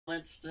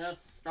Let's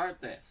just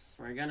start this.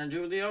 We're gonna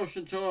do the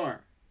ocean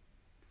tour.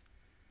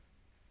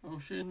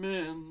 Ocean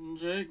man,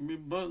 take me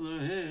by the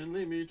hand,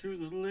 lead me to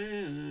the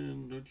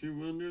land. Don't you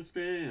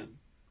understand?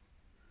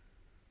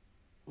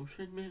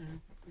 Ocean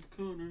man, the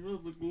corner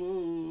of the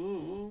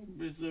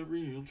globe is a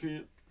real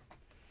trip.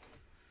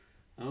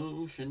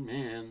 Ocean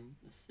man,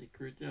 the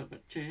secret of a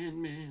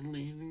 10-man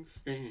leading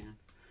stand.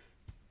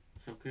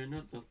 Soaking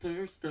up the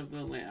thirst of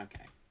the land.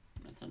 Okay,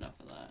 that's enough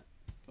of that.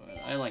 But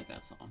I like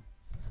that song.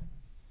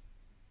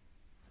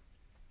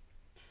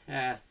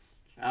 Test.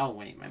 Oh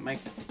wait, my mic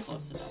isn't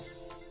close enough.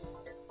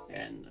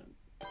 And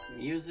the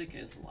music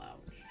is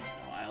loud, so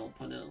I'll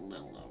put it a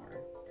little lower.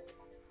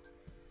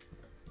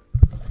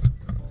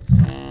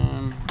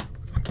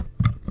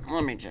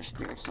 Let me just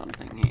do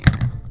something here.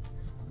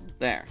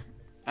 There.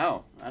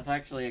 Oh, that's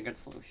actually a good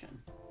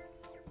solution.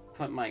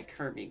 Put my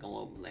Kirby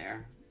globe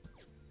there.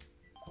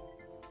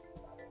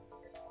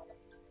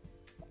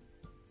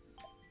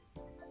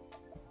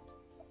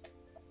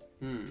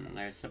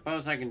 I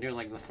suppose I can do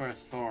like the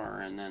first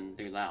 4 and then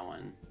do that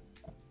one.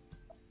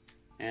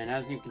 And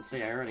as you can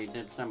see, I already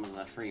did some of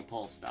the free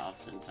pull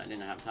stuff since I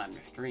didn't have time to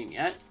stream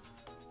yet.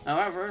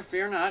 However,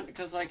 fear not,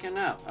 because I can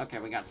now. Okay,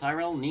 we got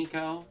Cyril,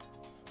 Nico,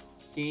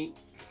 Keek,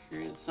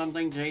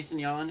 something, Jason,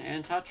 Yon,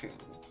 and Tachu.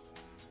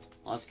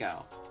 Let's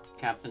go.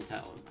 Captain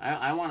Toad.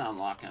 I want to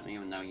unlock him,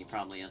 even though he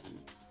probably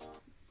isn't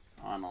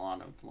on a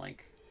lot of,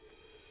 like,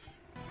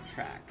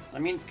 tracks. I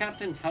mean, it's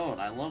Captain Toad.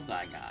 I love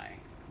that guy.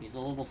 He's a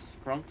little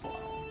scrunklo.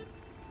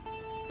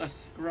 A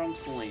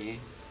scrunkly.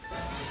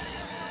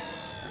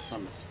 Or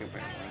some stupid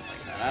word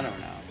like that. I don't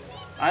know.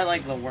 I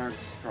like the word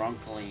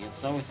scrunkly. It's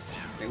so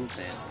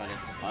stupid, but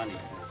it's funny.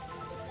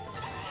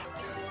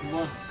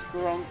 The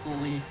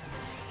scrunkly.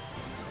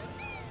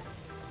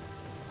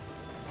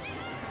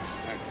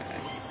 Okay.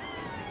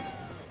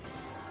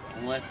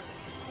 Let's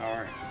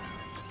start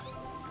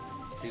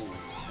doing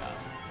stuff.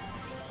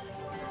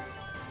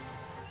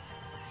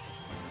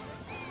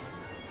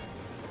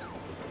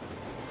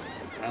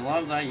 I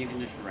love that you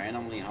can just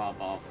randomly hop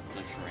off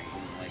the train.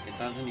 Like, it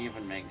doesn't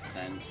even make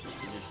sense. You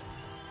can just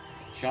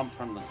jump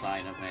from the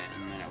side of it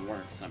and then it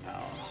works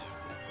somehow.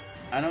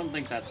 I don't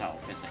think that's how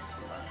physics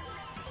work.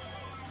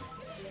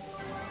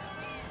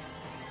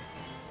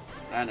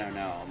 I don't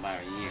know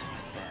about you,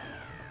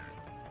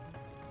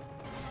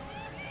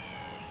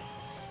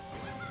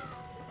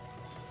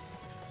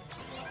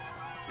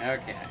 but...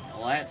 Okay,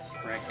 let's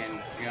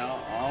frickin' go.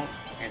 Oh,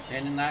 it's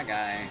hitting that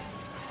guy.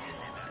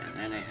 And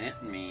then it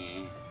hit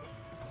me.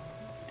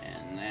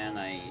 And then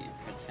I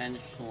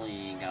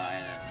potentially got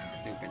a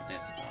stupid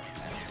Discord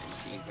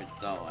message, even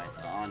though it's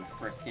on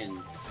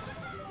frickin',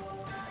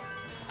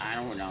 I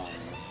don't know,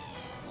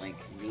 like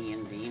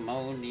D&D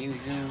mode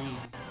usually.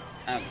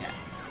 Okay.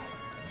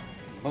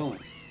 Boom.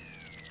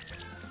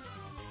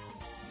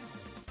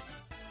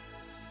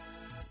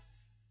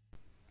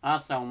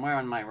 Also, I'm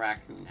wearing my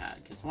raccoon hat,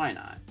 because why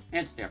not?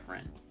 It's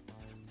different.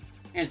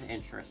 It's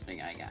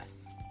interesting, I guess.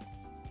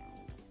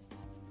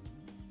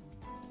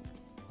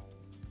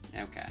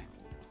 Okay.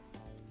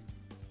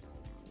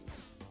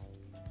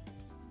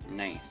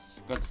 Nice.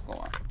 Good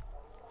score.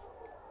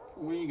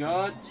 We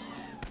got...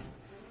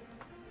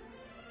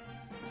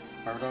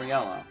 Purple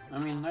Yellow. I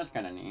mean, that's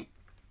kinda neat.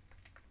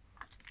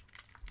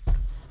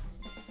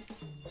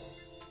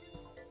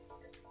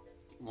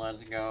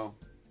 Let's go.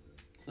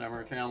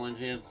 Summer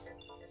challenges.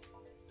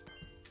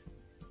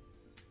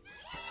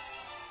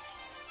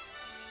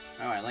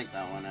 Oh, I like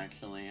that one,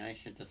 actually. I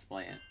should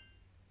display it.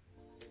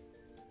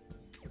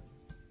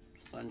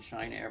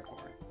 Sunshine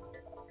Airport.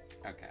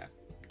 Okay.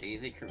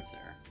 Daisy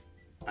Cruiser.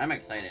 I'm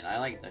excited. I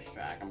like this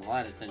track. I'm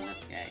glad it's in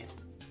this game.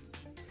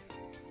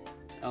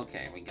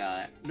 Okay, we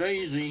got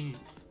Daisy.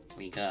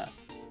 We got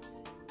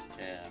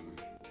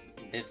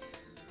this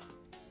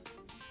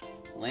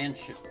land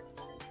ship,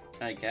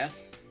 I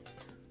guess.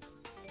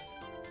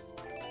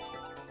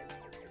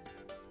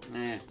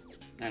 I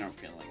don't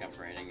feel like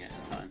upgrading it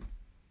a ton.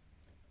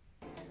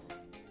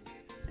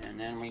 And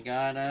then we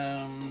got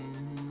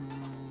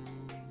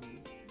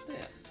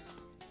this.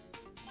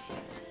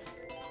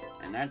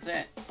 And that's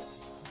it.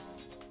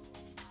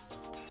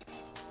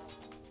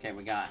 Okay,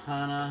 we got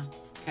Hana,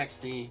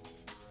 Kexi,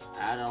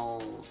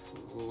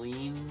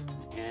 Adeline,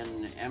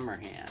 and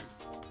Emerhan.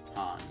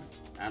 Han.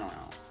 I don't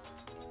know.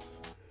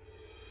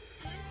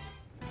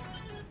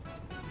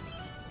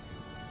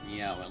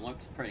 Yo, it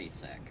looks pretty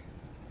sick.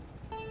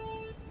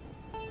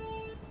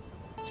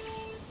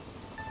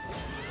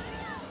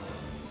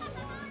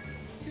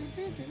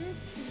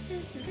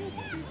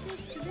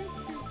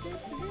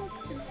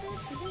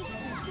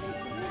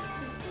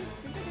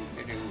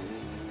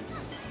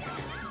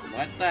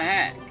 What the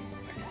heck?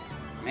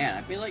 Man,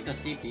 I feel like the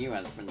CPU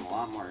has been a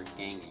lot more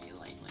gangy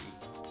lately.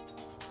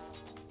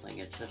 Like,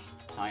 it's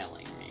just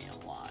tiling me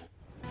a lot.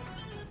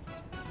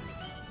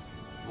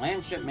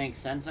 Landship makes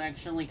sense,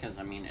 actually, because,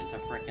 I mean, it's a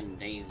frickin'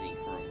 Daisy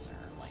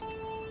Cruiser, like,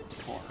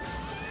 of course.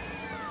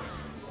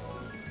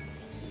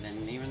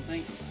 Didn't even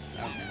think.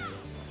 Okay.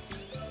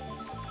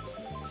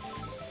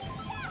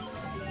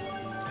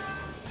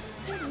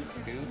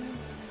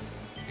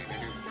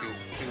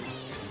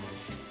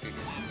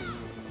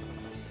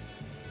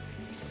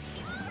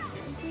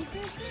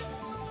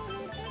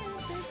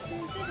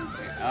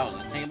 Oh,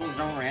 the tables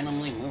don't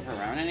randomly move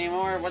around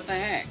anymore? What the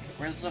heck?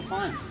 Where's the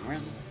fun?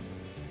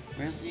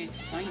 Where's the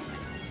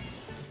excitement?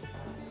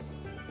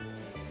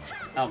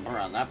 Oh,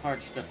 bro, that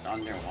part's just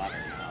underwater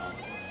now.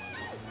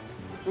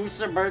 Who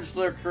submerged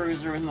their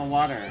cruiser in the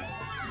water?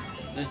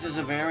 This is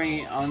a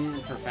very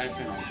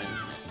unprofessional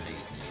business,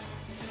 Daisy.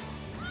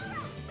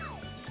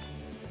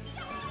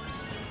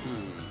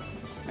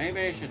 Maybe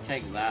I should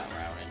take that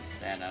route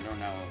instead. I don't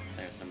know if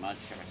there's much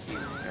of a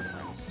huge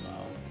difference,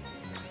 though.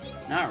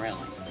 Not really,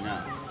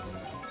 no.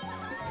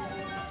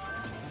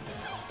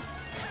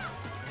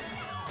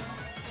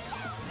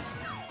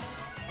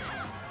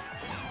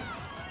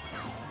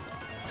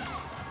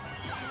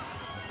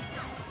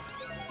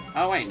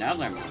 Oh wait, now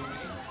they're moving.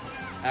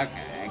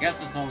 Okay, I guess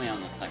it's only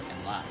on the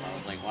second lap. I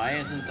was like, why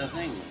isn't the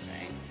thing moving?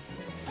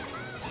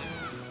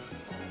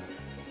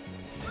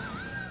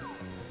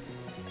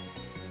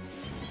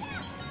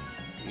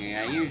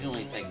 Yeah, I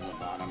usually take the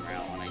bottom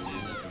route when I do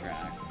this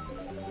track.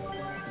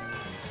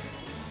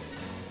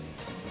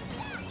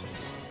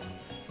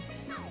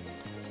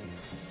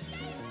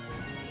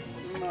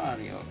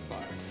 Mario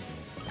Kart.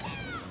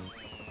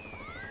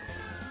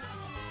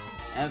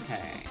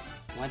 Okay,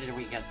 what did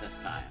we get this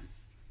time?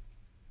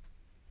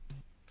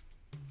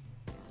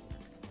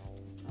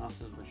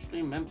 Also, the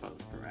stream info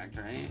is correct,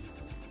 right?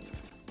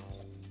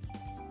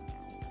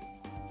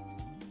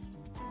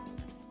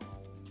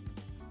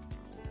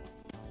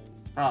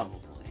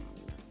 Probably.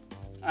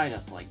 I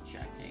just like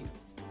checking.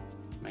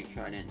 Make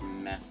sure I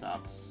didn't mess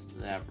up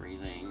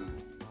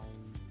everything.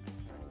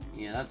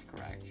 Yeah, that's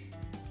correct.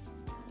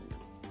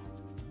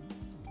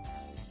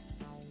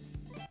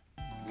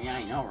 Yeah,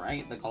 I know,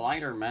 right? The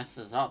glider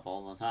messes up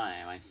all the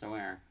time, I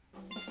swear.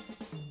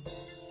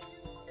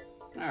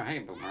 Oh, hey,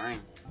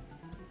 Boomerang.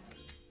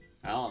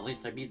 Well, at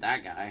least I beat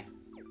that guy.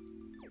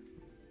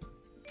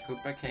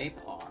 Koopa Cape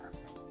R.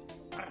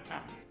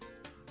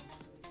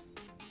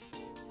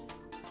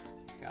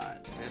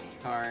 Got this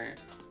cart,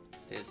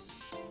 this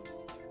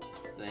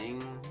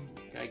thing,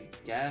 I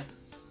guess.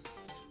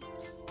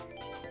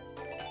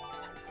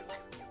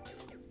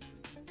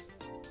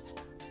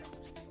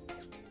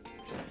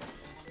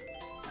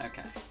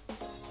 Okay.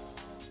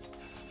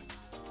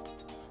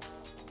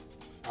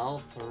 All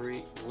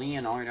three,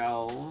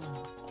 Leonardo,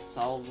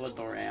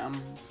 Salvadoram,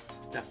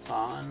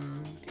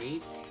 Stefan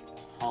H,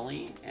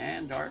 Holly,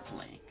 and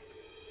Darklink.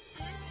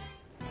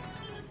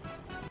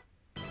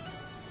 Which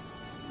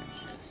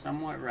is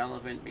somewhat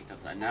relevant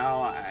because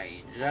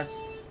I just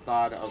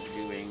thought of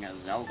doing a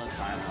Zelda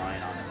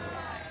timeline on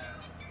Fly.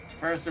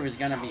 First there was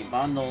gonna be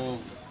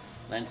bundles,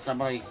 then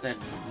somebody said,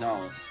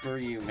 no, screw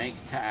you, make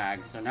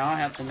tags. So now I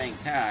have to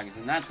make tags,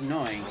 and that's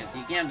annoying because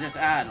you can't just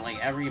add like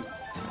every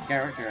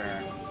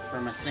character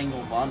from a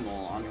single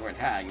bundle onto a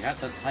tag. You have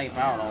to type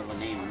out all the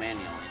names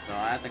manually, so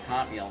I have to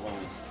copy all those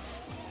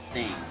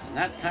things, and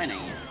that's kind of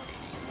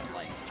irritating, but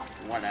like,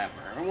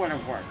 whatever. It would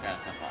have worked as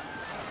a bundle.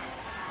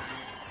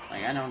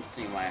 Like, I don't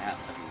see why it has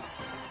to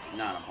be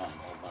not a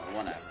bundle, but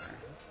whatever.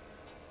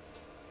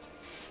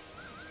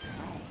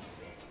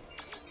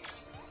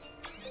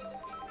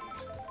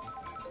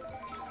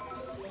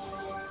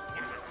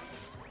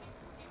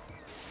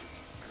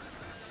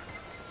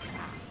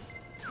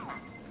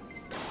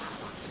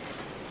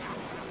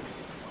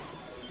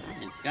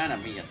 It's gotta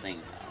be a thing,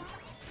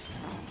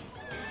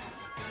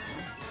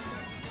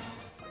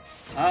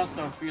 though.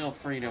 Also, feel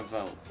free to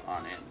vote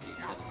on it,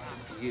 because,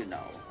 you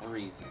know,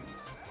 reasons.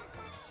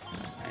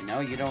 I know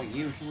you don't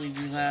usually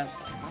do that,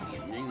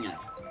 but, you know,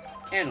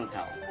 it'll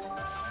help.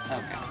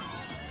 Okay.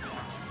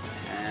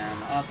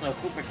 And also,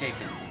 Koopa Cape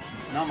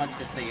is not much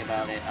to say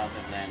about it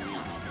other than, you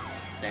know,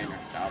 standard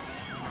stuff.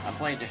 I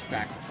played this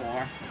track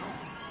before.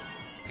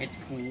 It's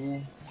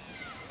cool.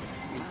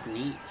 It's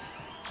neat.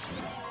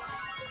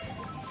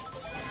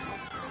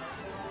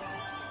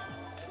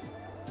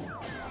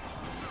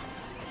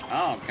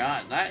 Oh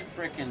god, that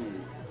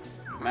frickin'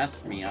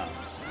 messed me up.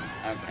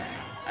 Okay.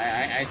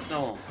 I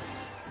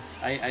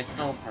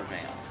still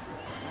prevail.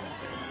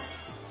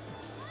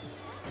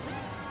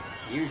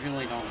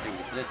 Usually don't do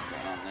this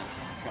good on this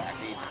track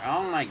either.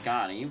 Oh my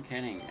god, are you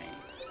kidding me?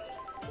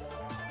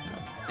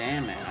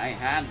 Damn it, I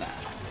had that.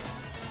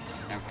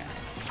 Okay.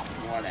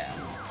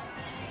 Whatever.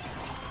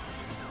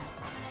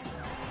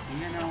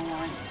 You know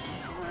what?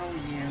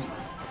 Screw you.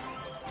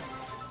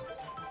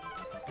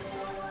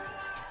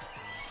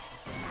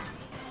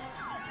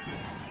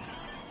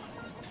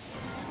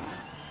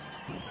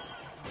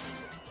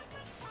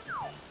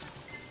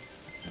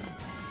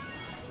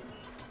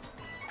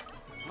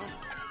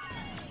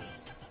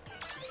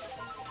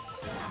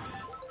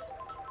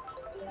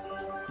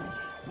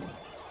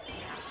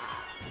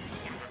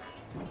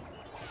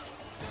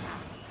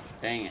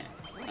 Dang it.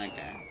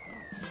 Okay.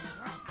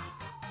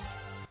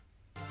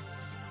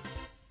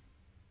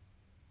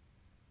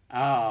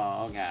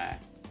 Oh, okay.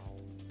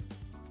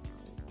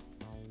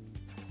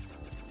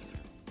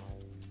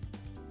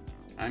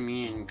 I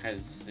mean,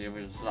 because it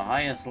was the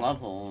highest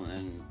level,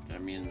 and, I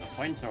mean, the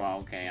points are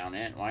okay on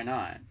it. Why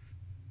not?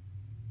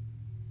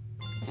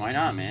 Why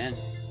not, man?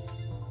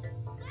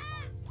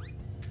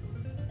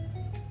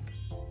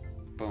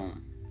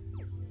 Boom.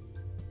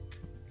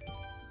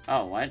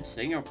 Oh, what?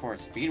 Singapore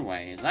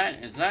Speedway. Is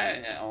that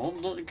an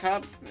old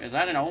cup? Is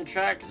that an old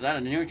track? Is that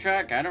a new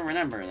track? I don't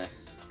remember this.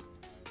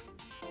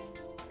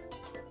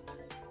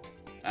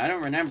 I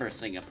don't remember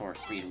Singapore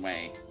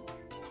Speedway.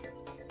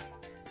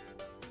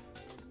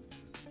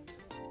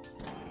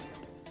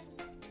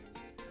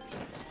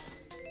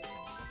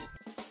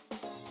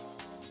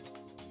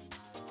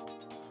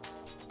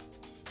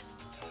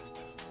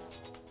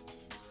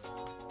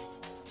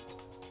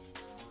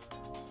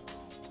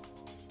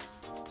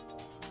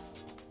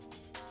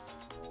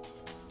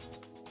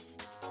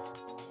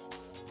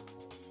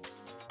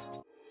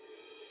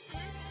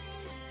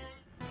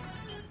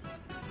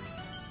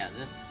 Yeah,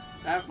 this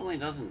definitely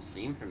doesn't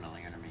seem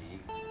familiar to me.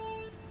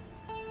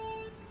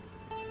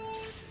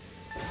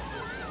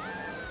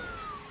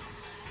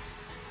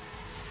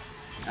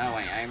 Oh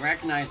wait, I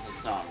recognize the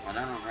song, but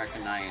I don't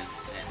recognize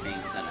it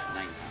being said at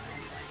nighttime.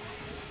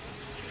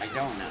 Like, I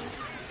don't know.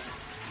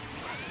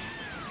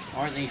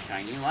 Or these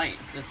shiny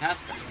lights. This has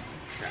to be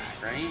a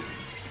track, right?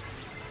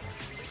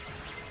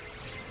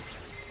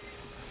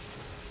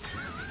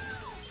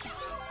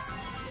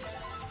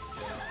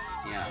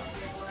 Yeah.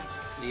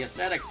 The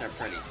aesthetics are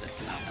pretty sick,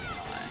 not gonna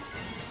lie.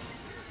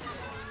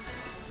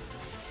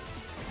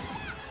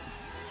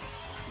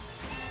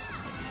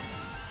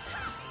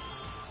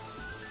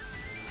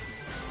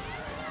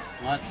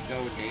 Let's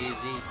go, Daisy.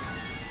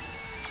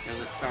 You're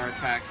the star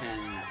attraction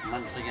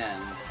once again.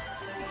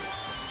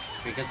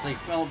 Because they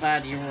felt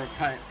bad you were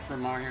cut from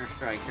Mario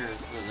Strikers,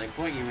 so they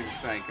put you in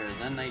Strikers,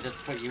 then they just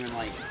put you in,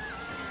 like,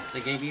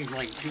 they gave you,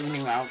 like, 2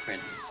 new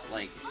outfits,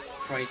 like,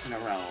 twice in a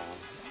row,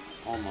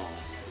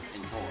 almost,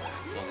 in tour.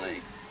 So,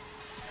 like,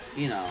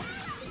 you know,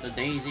 the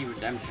Daisy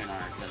redemption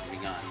arc has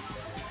begun.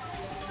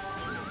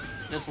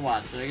 Just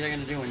watch, so they're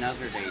gonna do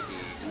another Daisy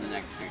in the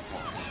next few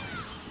tours.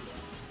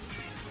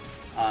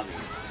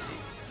 Obviously.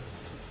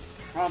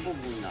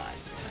 Probably not,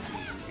 but, I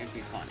mean, it'd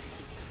be funny.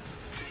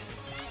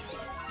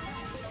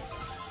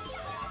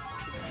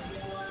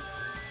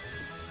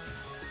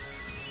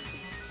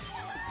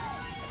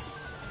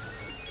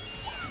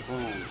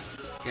 Boom.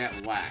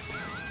 Get whacked.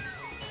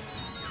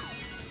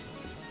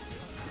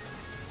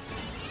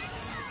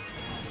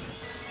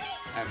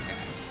 Okay.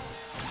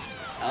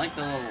 I like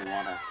the little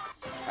water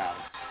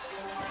spouts.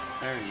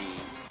 They're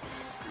neat.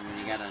 And then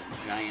you got a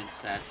giant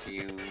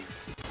statue.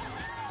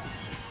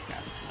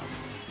 Got some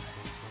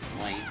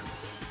lights.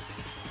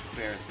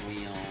 Ferris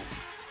wheel.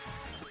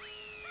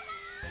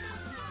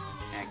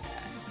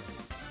 Okay.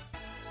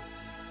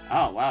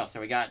 Oh, wow, so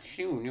we got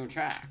 2 new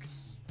tracks.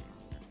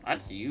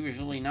 That's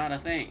usually not a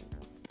thing.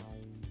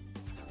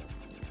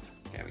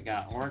 Okay, we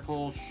got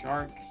Oracle,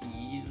 Shark,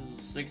 Keys,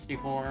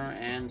 64,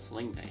 and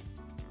Sling Tape.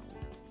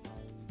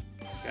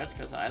 Just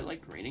because I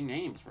like reading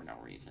names for no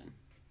reason.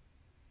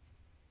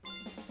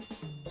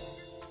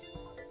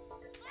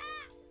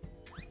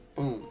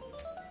 Boom.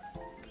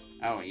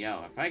 Oh,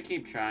 yo, if I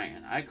keep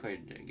trying, I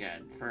could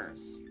get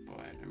first,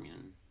 but, I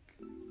mean,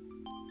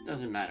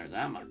 doesn't matter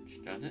that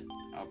much, does it?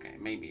 Okay,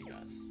 maybe it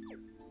does.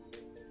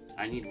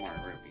 I need more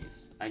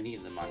rupees. I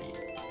need the money.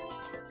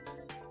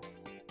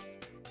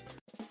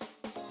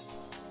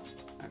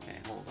 Okay,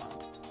 hold on.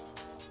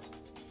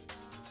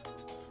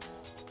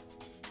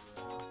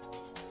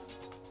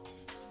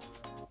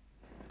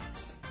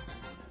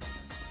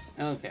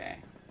 Okay,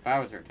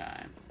 Bowser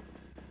time.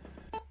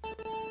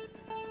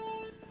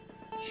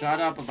 Shut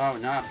up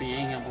about not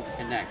being able to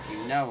connect.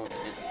 You know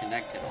it's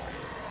connected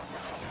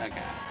already.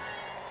 Okay.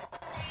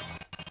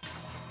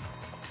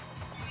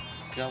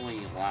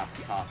 Silly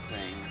laptop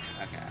thing.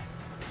 Okay.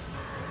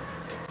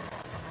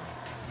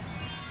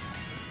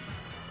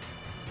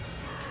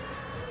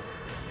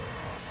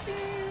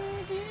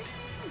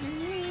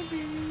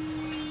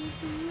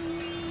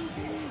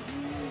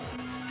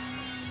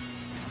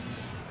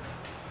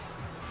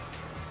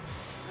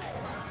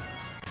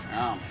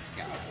 Oh my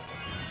god.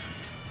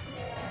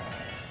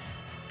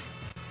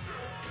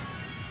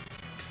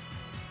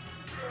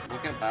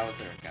 Look at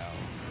Bowser go.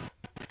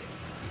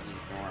 He's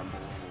adorable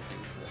little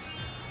things.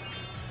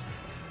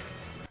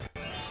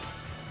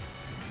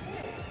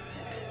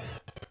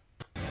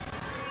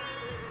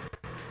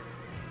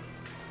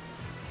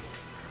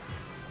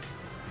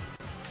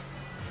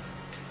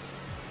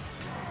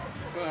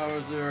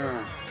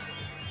 Bowser!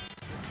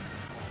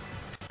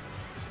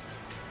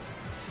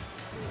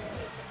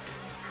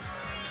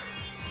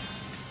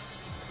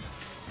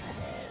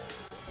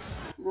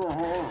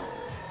 Oh.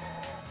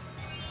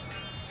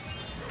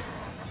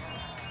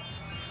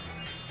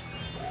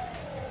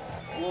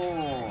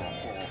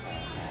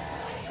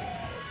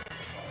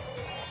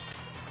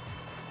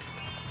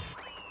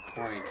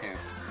 42.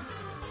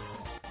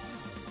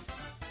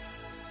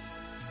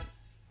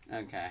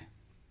 Okay.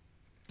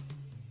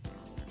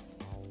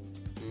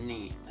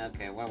 Neat.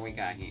 Okay, what we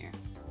got here?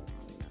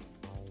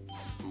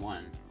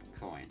 1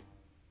 coin.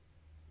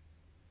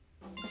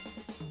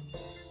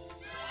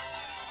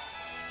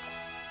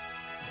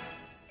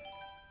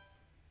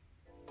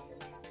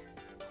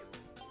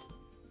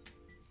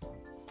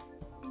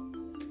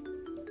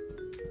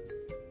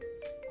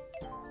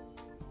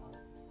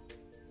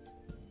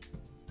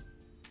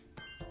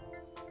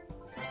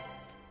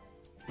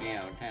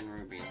 10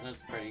 rubies.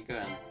 That's pretty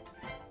good.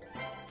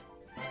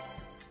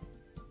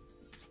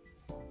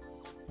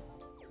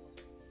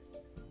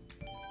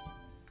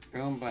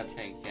 Goomba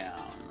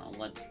takedown.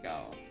 Let's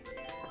go.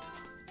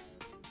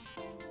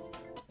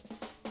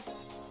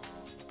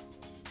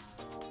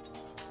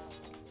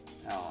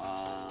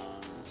 Oh,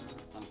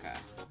 okay.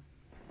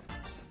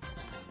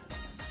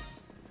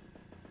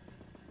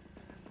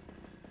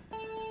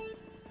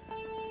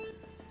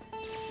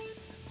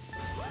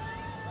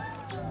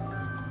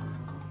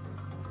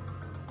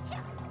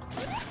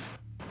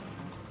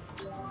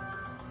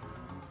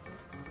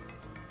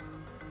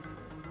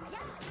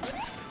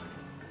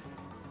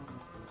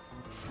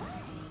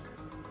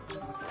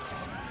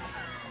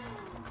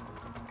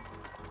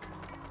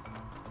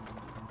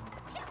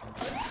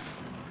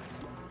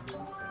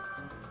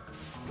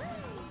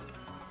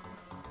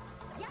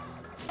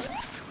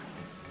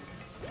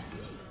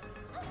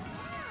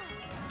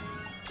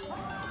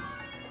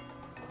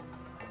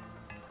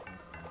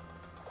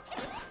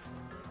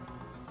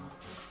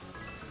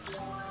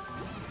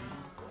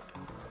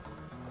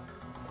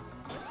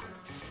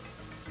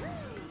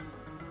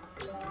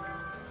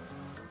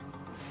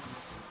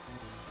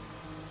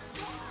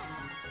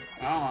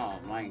 Oh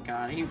my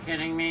god, are you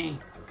kidding me?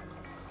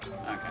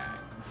 Okay.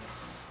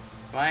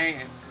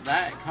 If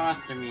that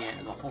costed me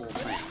the whole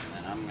thing,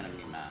 then I'm gonna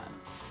be mad.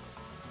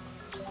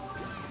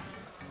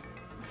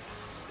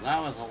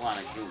 That was a lot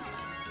of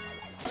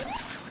Goombas.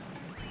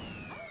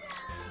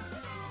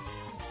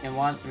 It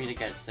wants me to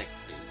get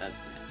 60, that's it.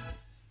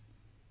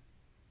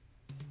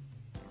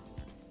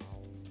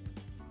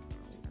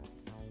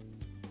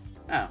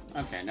 Oh,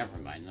 okay, never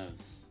mind, that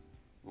was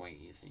way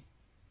easy.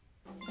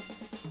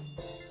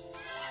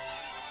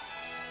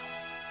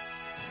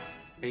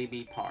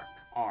 Baby Park,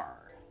 R.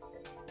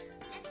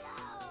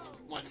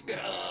 Let's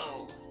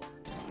go!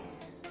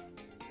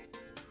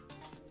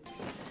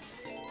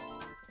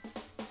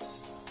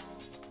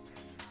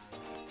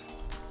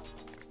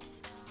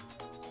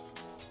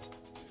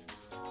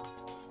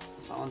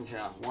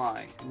 Sanja,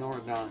 why? Nor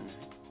done.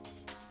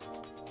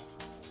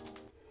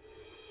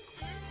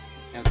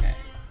 Okay.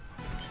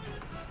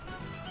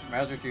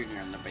 Bowser Jr.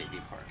 in the Baby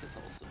Park is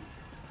awesome.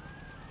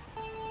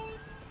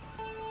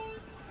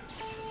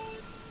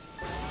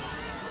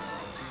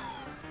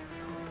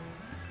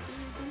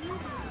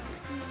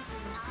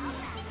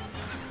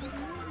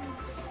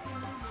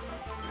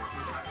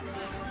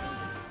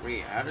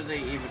 Wait, how do they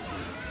even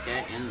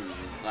get in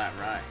that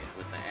ride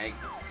with the eggs,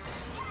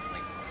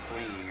 like,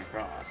 swinging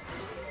across?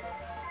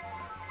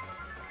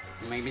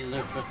 Maybe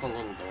there's just a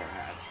little door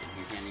hatch and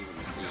you can't even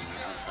see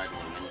outside of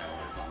the window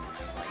or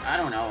something. Like, I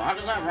don't know, how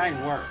does that ride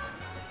work?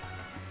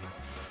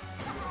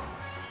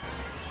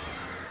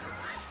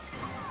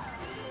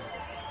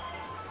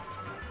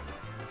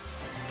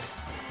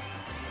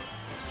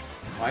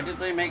 Why did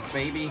they make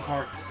Baby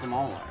Park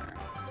smaller?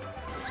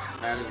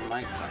 That is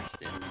my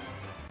question.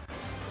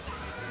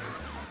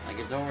 Like,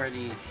 it's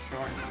already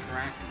short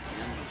track,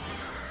 man.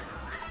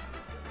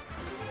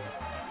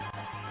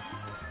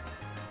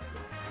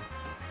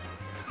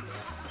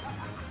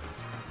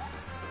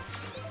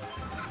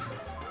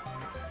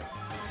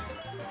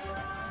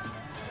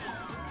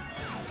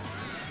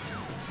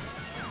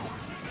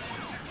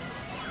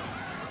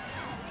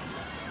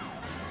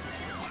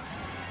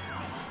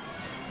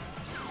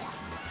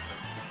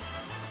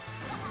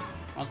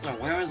 Also,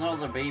 where is all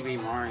the Baby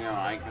Mario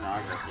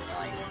iconography?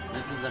 Like,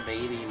 this is the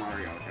Baby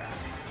Mario track.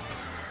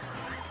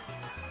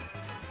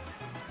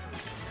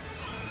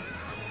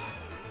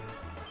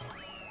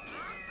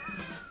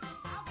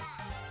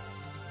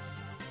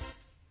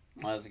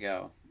 Let's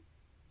go.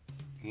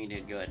 He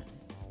did good.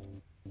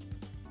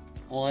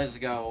 Let's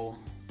go.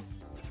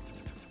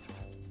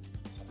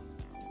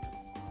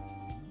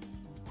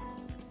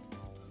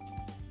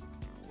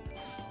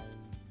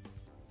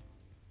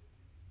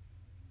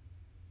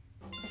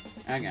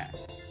 Okay.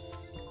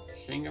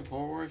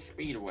 Singapore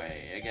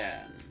Speedway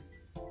again.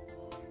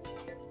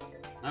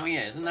 Oh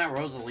yeah, isn't that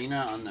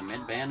Rosalina on the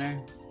mid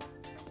banner?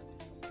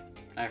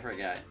 I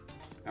forgot.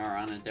 Or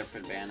on a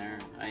different banner.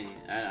 I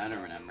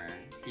don't remember.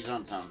 She's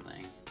on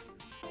something.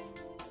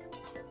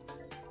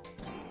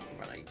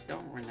 But I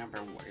don't remember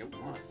what it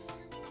was.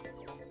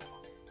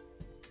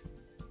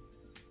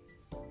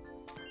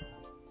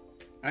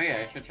 Oh yeah,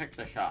 I should check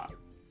the shop.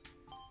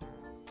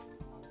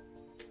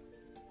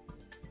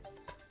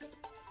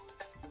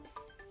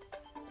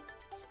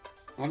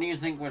 What do you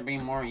think would be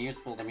more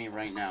useful to me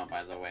right now,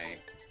 by the way?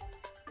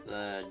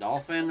 The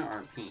dolphin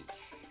or Peach?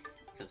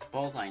 Because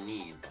both I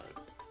need, but...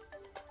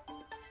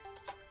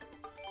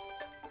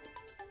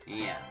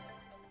 yeah.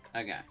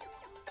 Okay.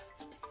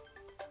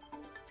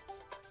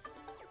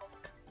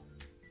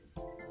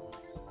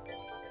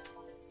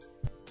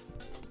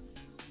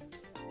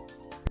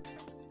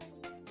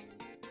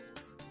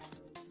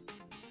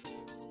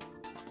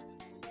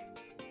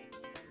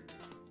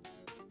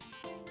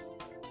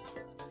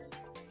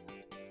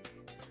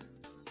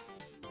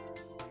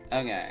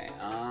 Okay,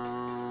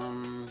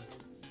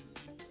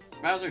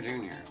 Bowser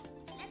Jr.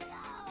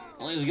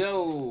 Let's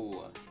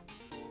go!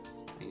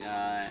 We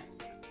got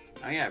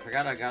Oh yeah, I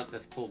forgot I got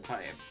this cool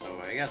pipe,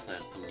 so I guess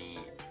that's neat.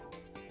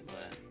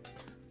 But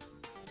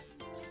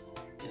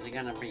is it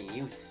gonna be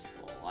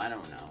useful? I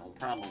don't know.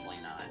 Probably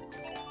not.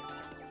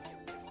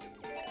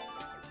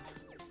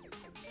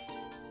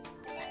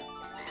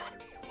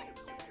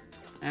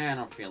 I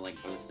don't feel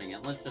like boosting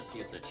it. Let's just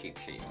use a cheap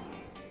sheet.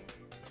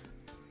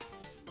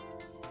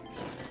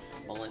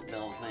 Bullet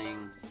bill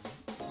thing.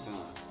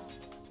 Boom.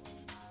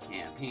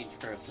 Yeah, Peach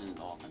Person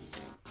Dolphin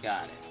Suit.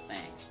 Got it.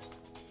 Thanks.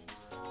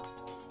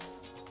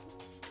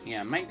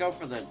 Yeah, I might go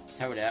for the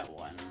Toadette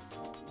one.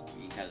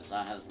 Because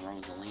that has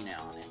Rosalina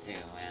on it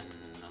too.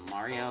 And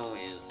Mario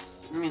is...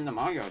 I mean, the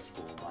Mario is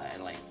cool, but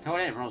like,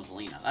 Toadette and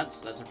Rosalina.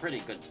 That's a pretty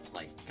good,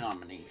 like,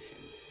 combination.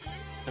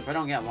 So if I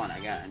don't get one, I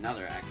got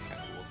another extra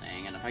cool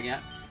thing. And if I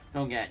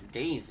don't get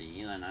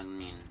Daisy, then I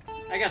mean...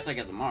 I guess I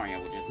get the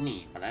Mario, which is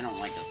neat, but I don't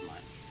like as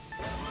much.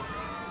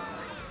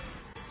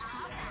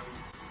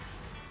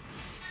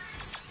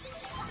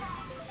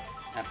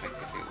 Epic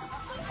dude.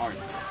 Hard.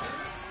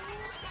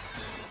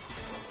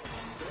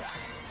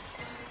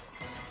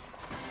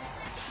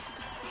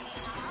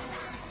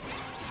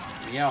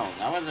 Yo,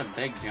 that was a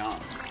big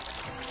jump.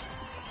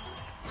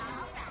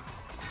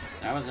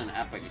 That was an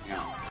epic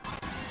jump.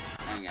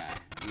 Okay,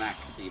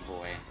 Maxi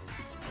Boy.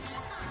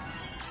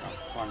 What a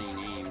funny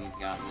name he's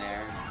got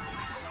there.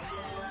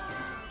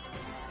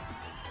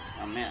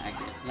 Oh man,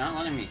 it's not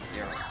letting me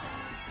steer it.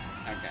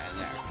 Okay,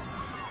 there.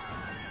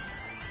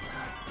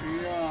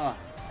 Yeah.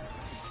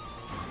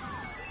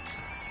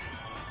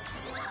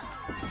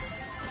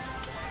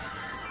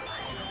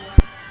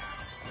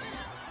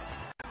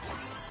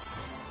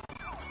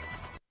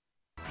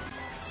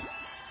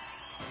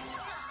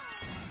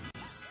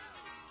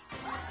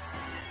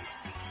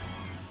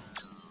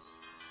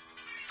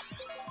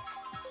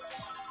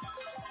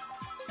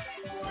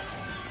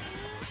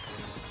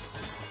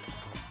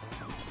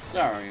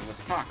 Sorry, was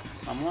talking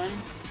to someone.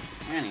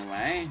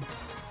 Anyway.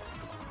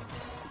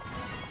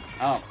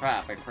 Oh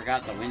crap, I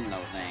forgot the window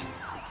thing.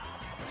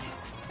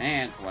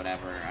 And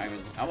whatever,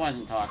 I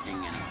wasn't talking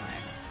anyway.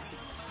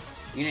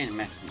 You didn't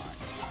miss much.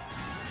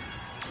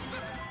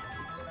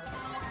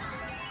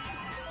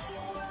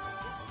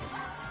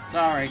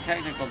 Sorry,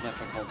 technical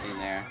difficulty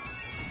there.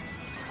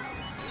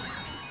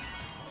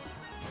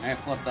 I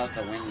flipped out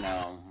the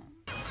window.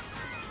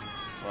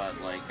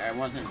 But, like, I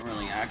wasn't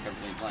really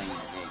actively playing the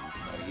game,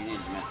 so you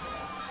didn't miss it.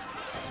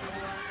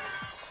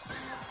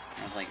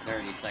 It was like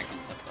 30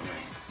 seconds of the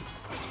race.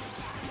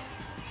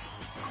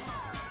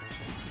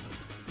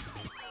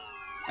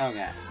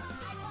 Okay.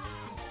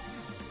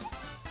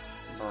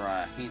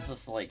 Bruh, he's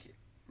just, like,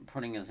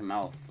 putting his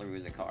mouth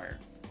through the car.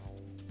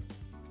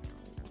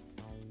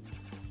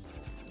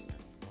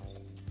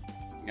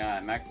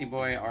 Got Maxi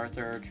Boy,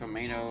 Arthur,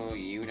 Tomato,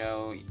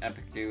 Yudo,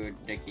 Epic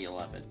Dude, Dicky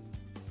 11.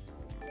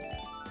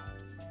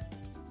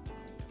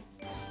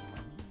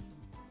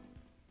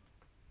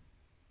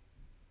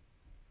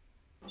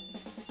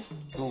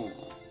 Cool.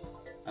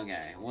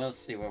 Okay, we'll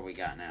see what we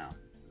got now.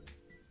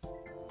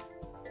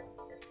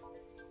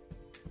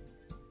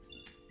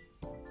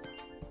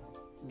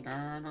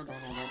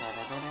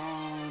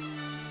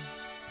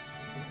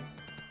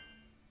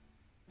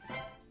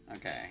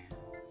 Okay.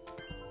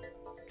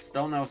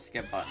 Still no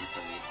skip buttons for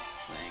these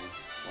things.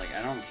 Like,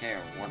 I don't care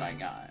what I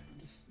got.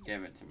 Just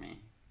give it to me.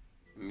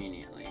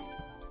 Immediately.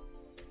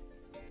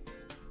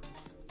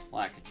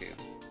 Lakitu.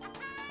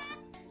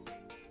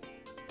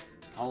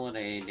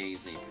 Holiday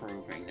Daisy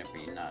proving to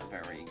be not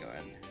very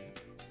good,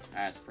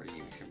 as per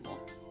usual.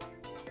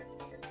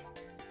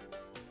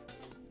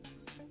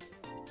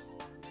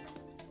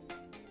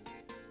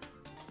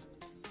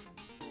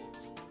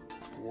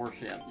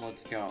 Warship,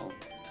 let's go.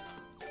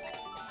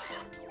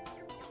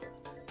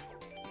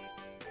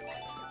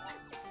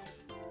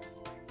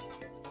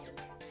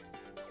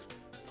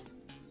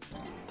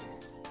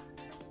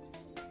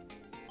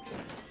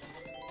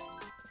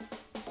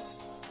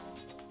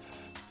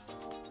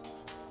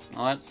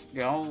 Let's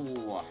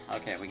go.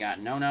 Okay, we got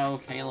Nono,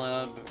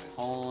 Caleb,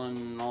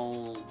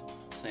 Colonel,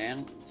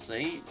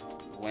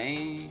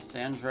 Way,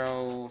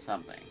 Sandro,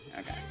 something.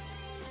 Okay.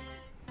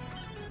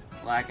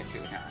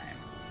 Lakitu time.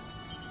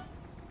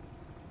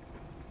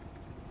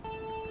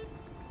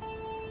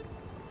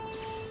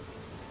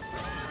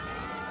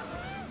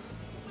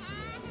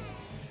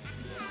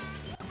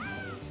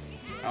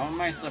 How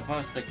am I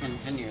supposed to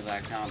continue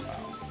that combo?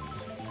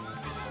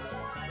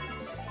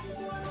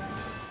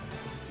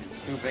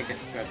 Too big a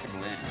stretch of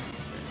land.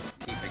 Just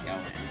keep it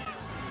going.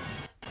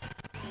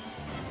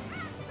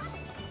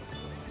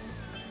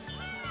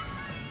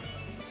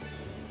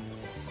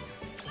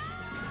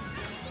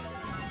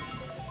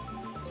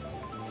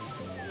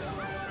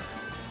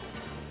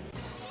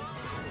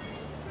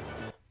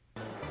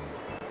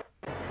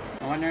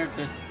 I wonder if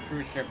this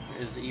cruise ship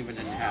is even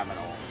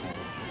inhabitable.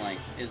 Like,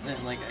 is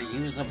it like a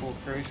usable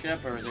cruise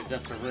ship, or is it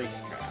just a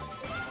racetrack?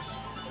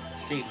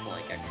 Shaped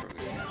like a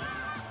cruise ship.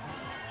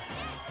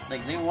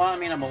 Like, they want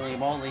me to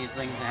believe all these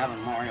things they have in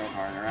Mario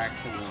Kart are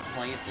actual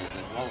places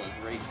as well as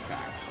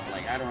racetracks. So,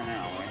 like, I don't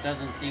know. It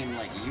doesn't seem,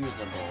 like,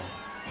 usable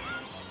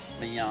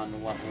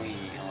beyond what we,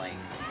 like,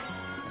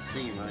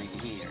 see right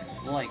here.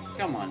 Like,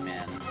 come on,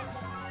 man.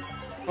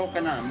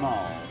 Coconut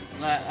Mall.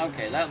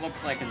 Okay, that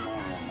looks like a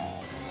normal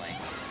mall.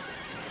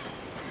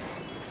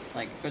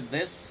 Like, could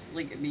this,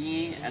 like,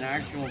 be an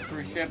actual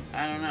cruise ship?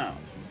 I don't know.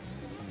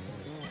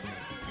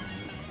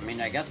 I mean,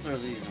 I guess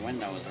there's these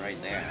windows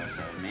right there,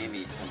 so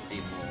maybe some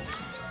people,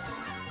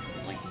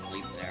 like,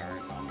 sleep there or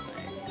something.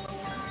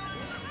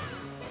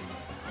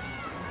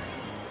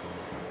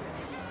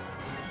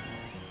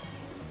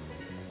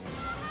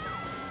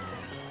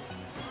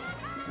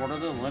 What are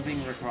the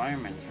living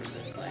requirements for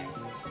this thing?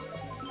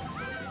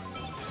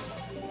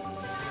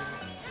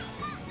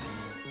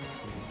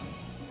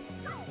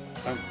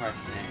 Don't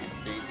question it, it's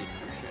Daisy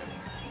cruise ship.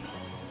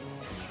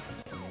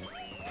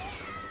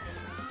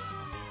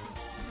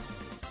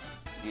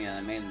 Yeah,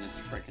 they made this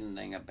frickin'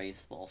 thing a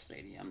baseball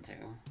stadium,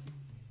 too.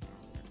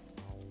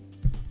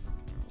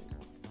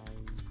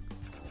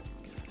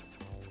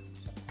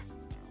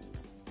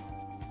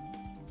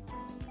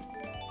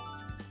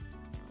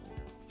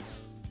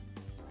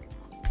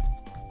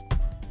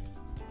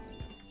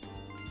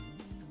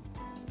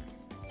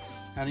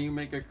 How do you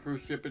make a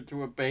cruise ship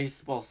into a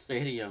baseball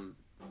stadium?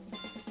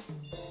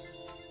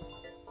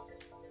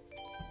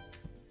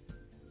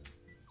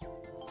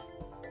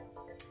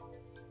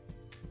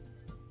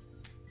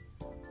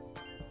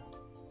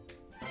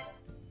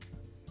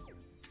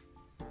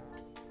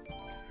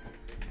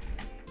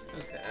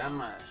 Okay, I'm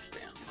gonna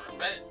stand for a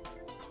bit.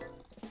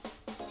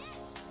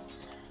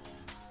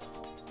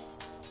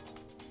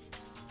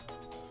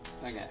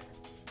 Okay.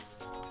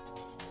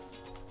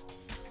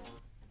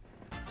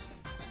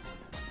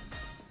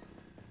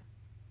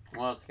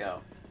 Let's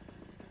go.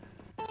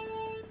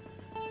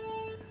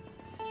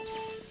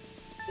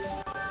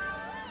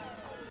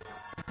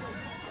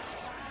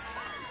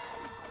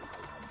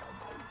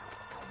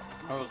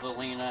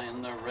 Rosalina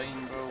in the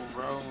Rainbow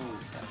Road.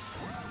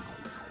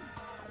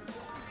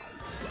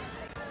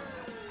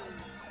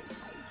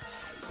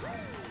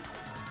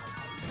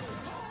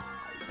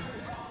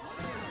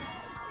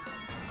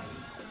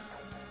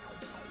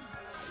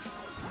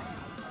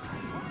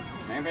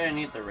 Maybe I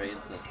need to raise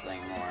this thing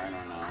more, I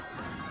don't know.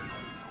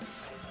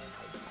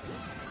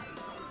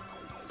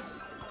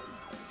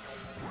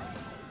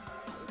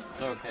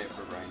 It's okay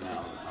for right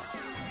now, though.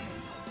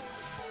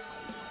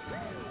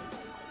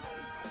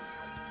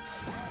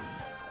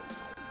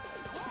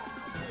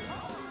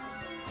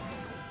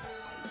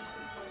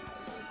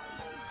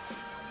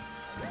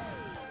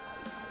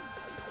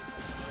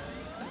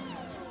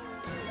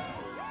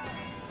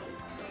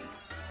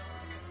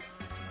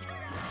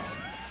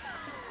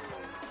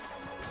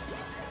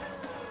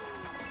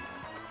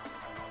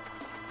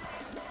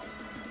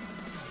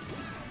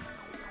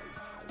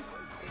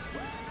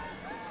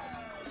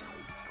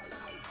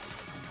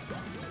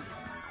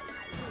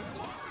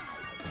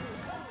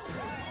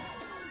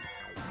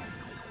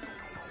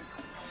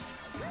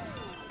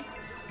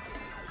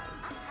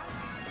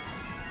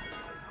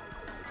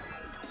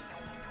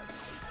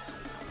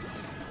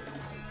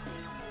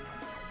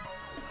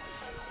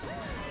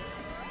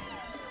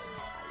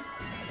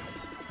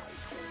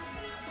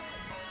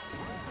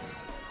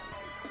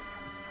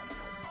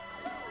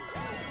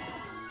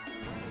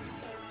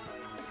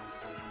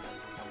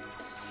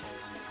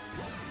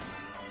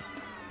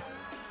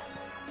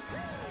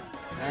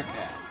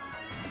 Okay.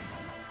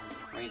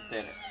 We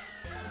did it.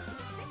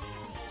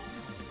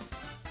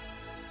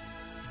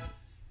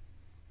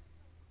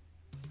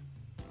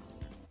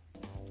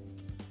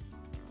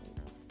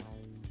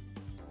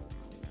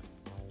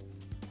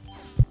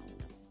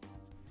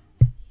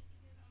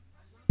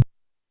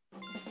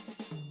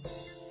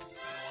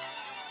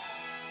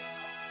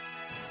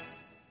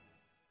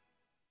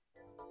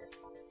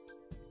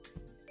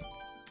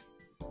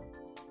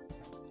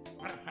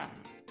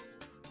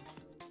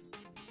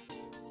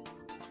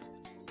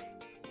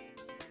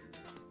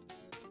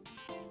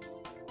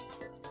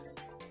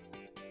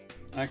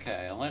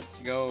 Okay, let's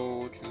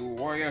go to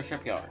Warrior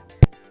Shipyard.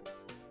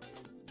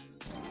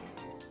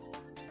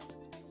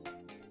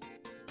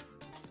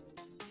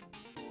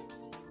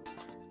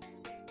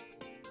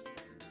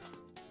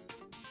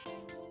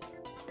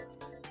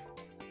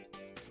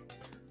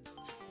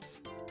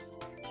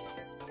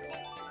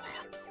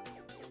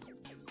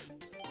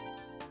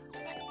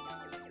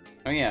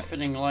 Oh yeah,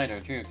 fitting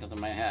lighter too because of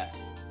my hat.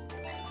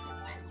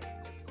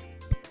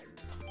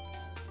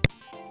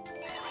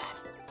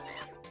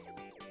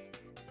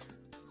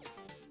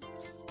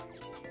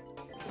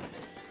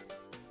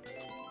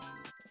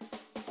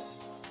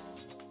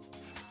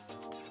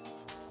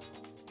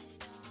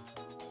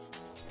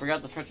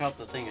 Forgot to switch out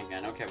the thing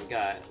again. Okay, we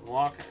got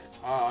walk,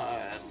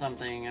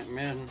 something,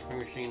 Min,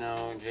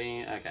 Fushino,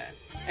 G. Okay.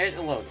 It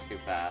loads too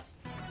fast.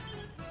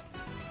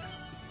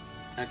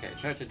 Okay,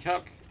 Church of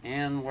Chuck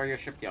and Warrior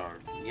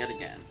Shipyard, yet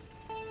again.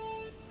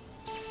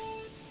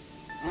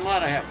 I'm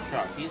glad I have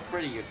Chuck. He's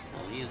pretty useful.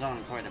 He's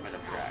on quite a bit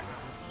of track.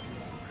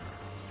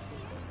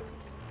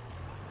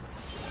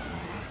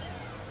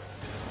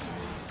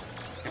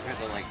 Compared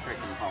to, like,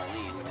 freaking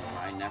Pauline, who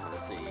I never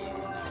see,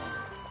 even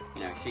though,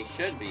 you know, she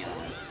should be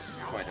on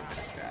quite a bit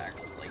of track.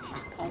 Like,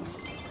 she's Pauline.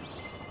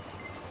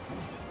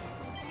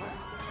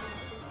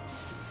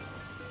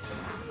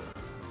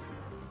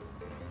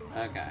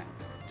 Okay.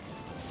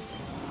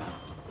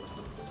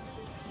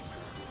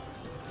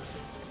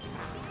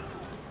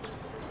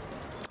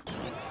 Let's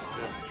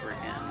just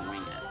frickin'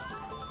 wing it.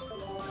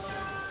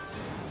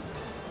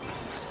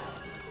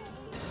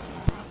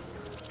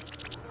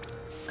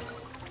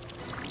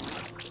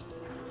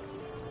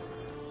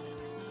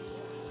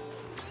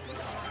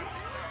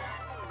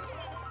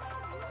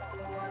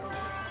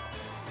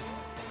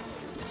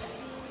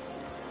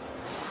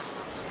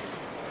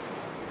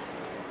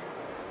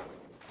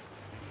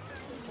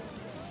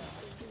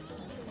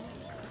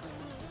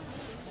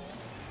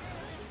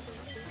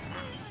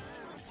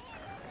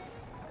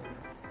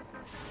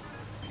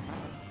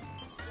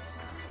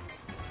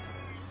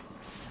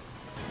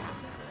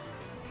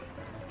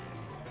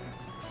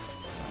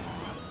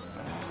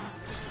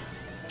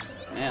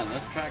 Man,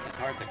 this track is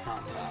hard to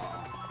combo.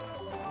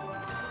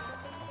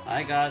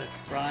 I gotta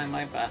try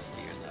my best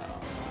here, though.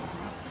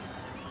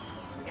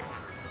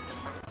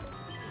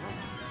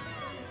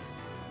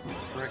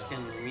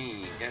 Frickin'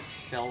 me, get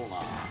shelled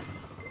on.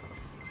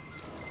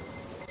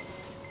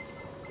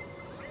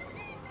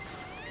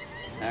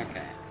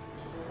 Okay.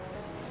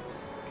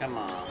 Come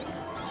on.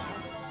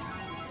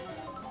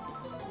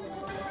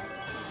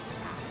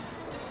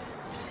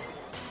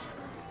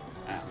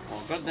 Ah,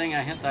 well, good thing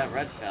I hit that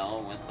red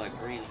shell with the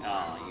green.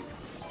 Oh, you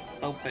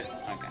spoke it.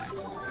 Okay.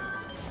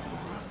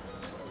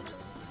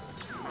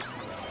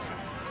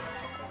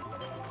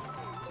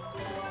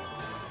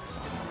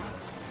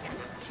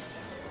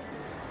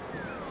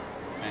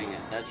 Dang it,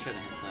 that should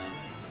have hit them.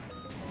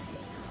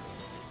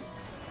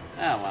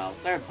 Oh well,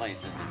 third place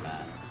isn't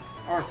bad.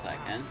 Or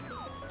second.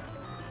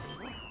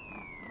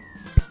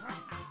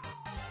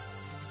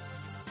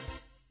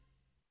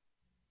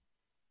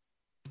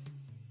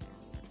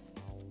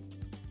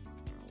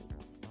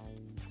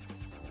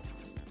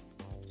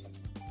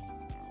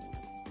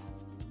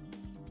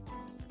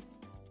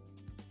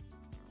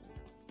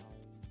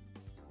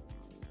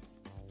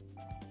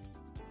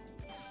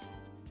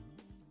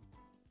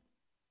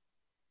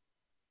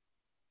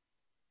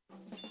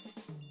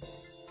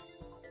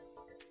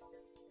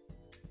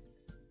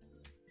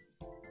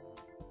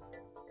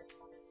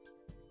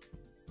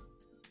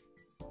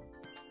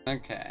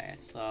 Okay,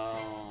 so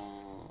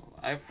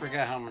I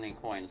forget how many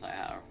coins I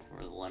have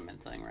for the limit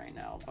thing right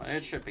now, but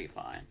it should be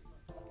fine.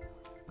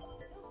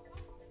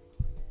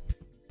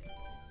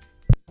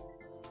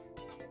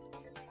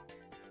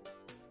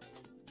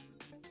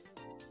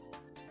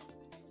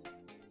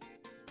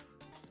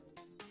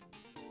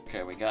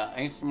 Okay, we got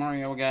Ice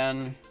Mario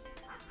again.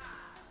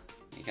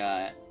 We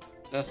got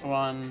this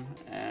one,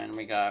 and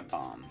we got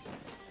Bomb.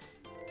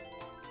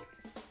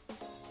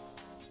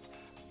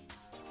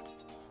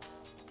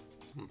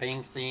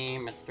 Banksy,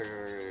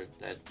 Mr.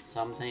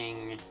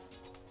 Something,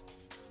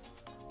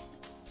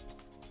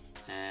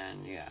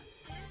 and yeah.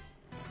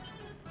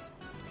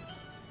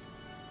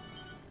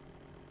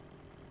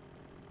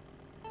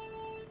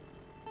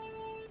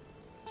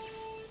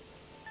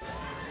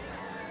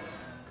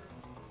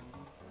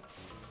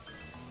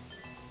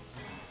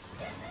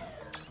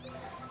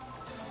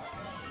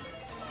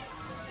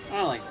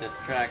 I like this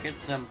track,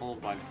 it's simple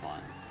but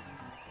fun.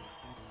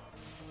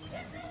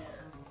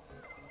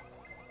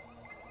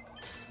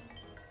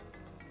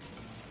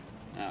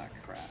 Oh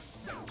crap.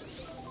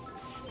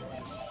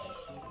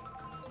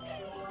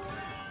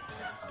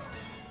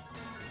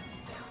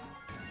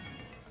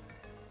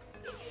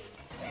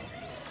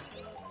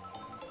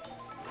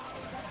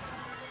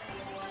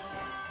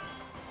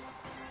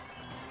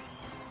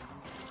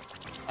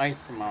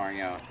 Ice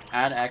Mario.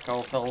 Add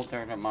echo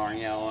filter to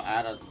Mario,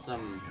 add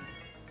some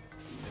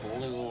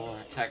blue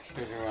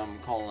texture to him,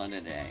 call it a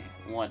day.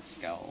 Let's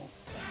go.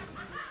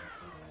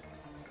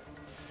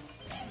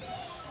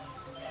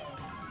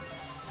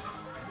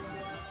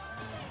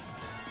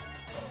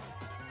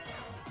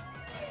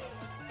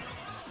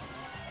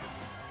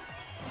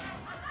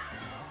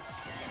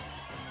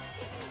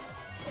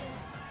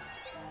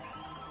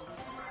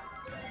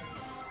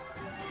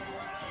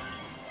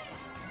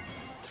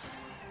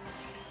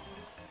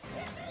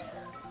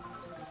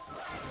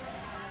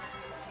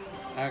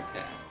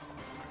 Okay.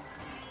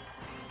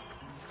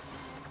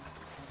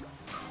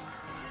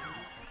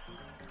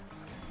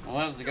 Well,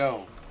 let's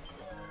go.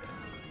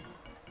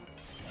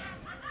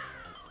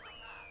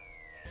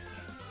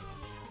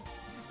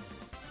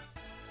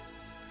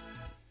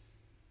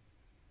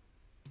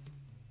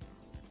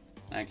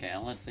 Okay,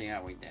 let's see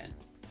how we did.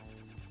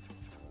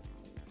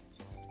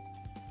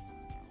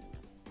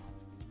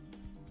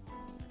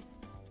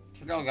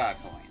 Still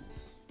got coins.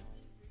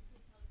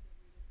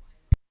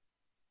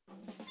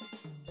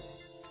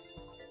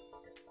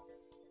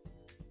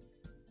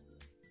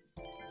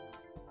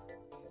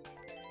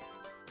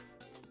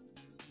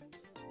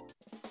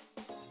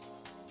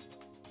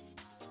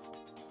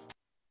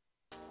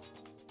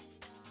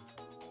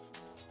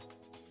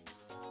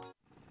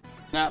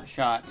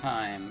 Snapshot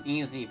time,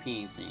 easy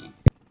peasy.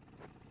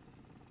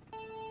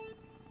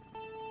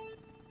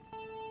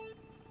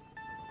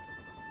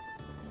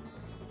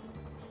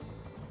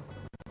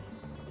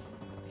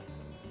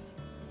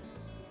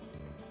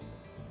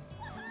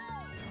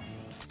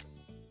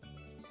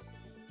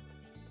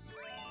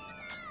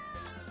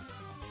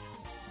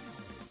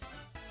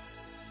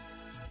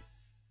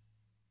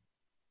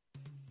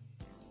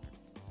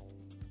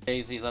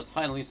 Daisy, that's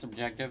highly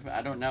subjective.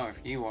 I don't know if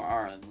you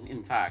are,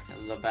 in fact,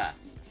 the best.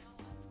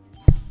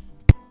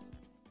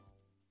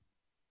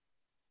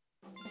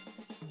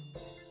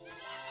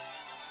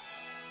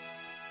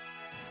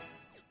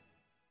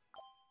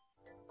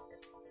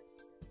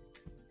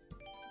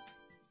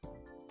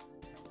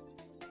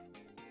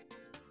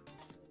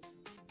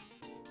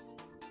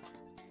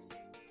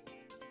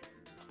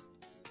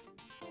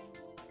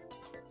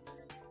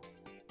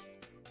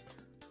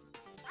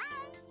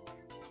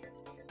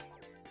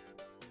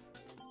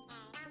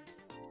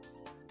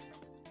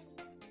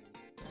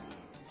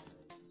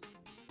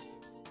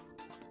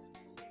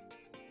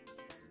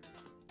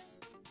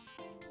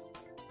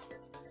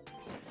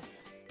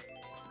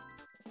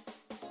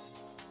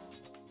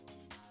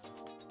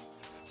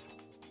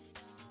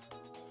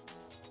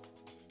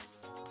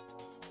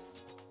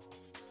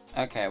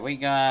 Okay, we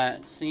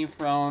got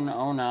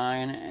Seathrone,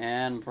 09,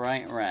 and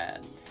Bright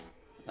Red.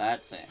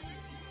 That's it,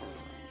 for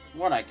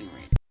what I can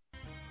read.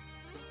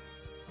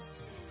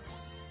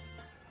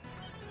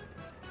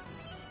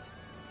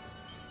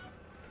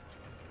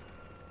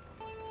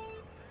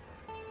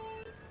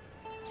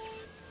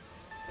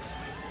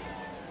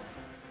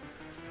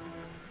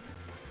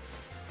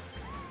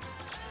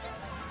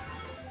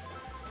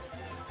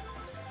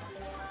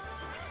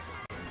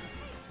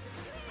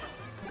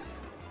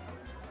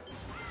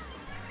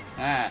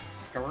 Ah,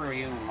 screw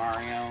you,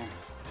 Mario.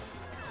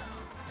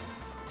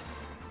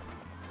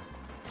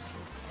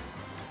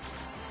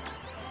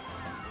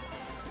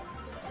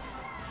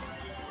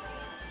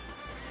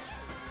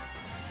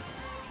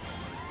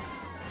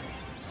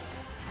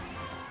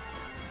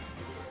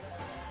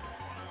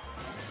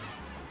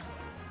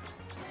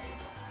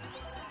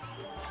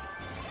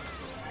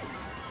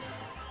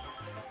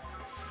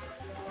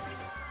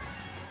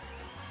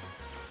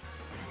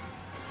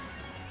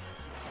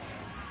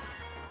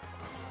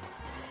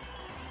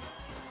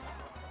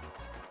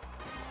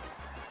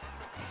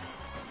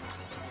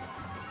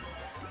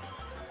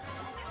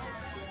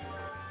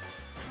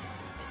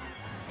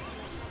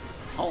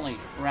 Holy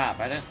crap,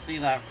 I just see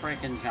that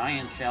freaking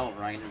giant shell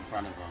right in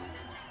front of him.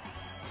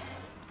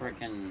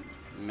 Freaking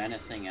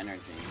menacing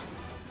energy.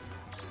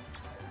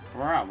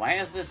 Bruh, why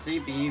is this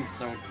CPU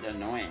so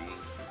annoying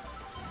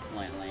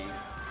lately?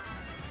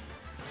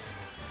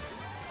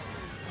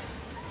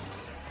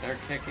 They're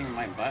kicking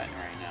my butt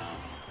right now.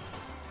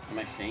 I'm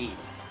ashamed.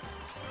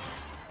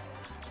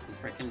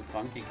 Freaking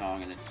Funky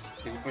Kong and his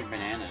stupid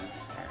bananas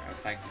are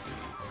affecting me.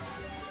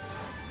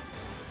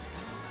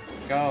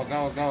 Go,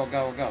 go, go,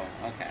 go, go.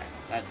 Okay,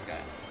 that's good.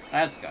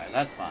 That's good,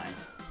 that's fine.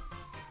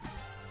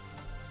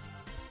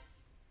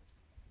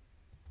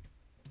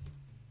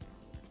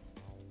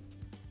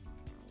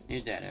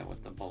 You did it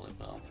with the bullet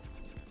bill.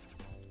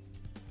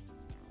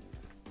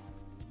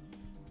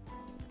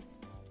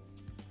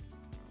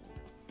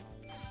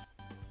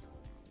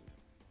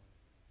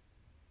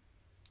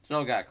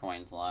 Still got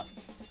coins left.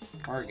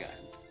 We're good.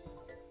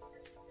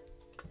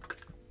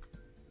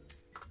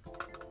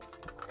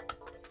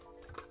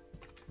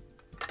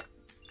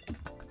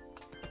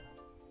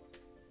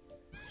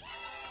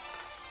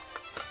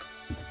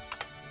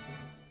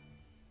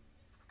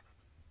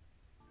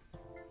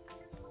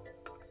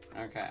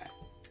 Okay.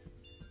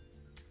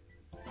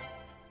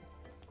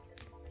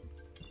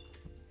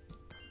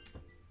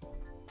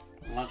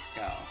 Let's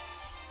go.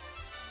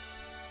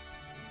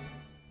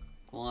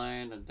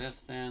 Play the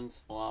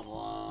distance, blah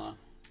blah.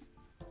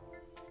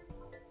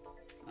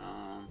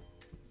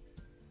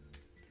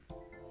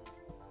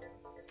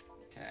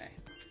 Okay.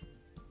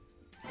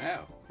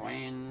 Oh,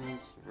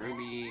 coins,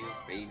 rubies,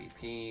 baby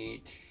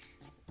peach.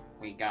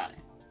 We got it.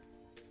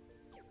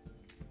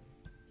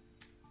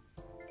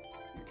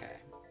 Okay.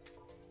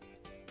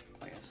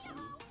 Play some.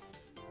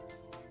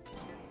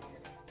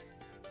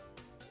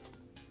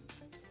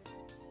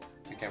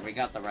 Okay, we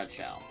got the red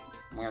shell.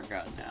 We're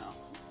good now.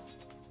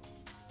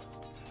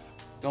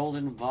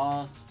 Golden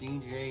Boss,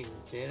 DJ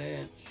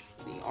Ditch,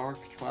 the Arc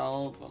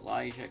 12,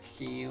 Elijah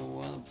Q,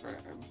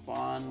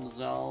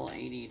 Bonzel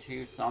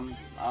 82, some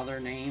other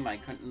name I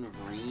couldn't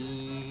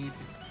read.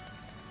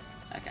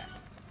 Okay.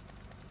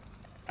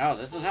 Oh,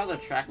 this is how the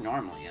track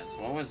normally is.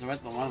 What was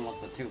with the one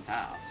with the two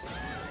paths?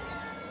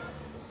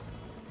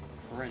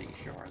 Pretty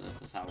sure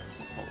this is how it's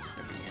supposed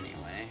to be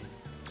anyway.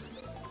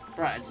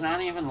 Bruh, it's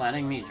not even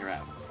letting me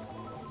drift.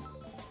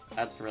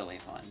 That's really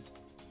fun.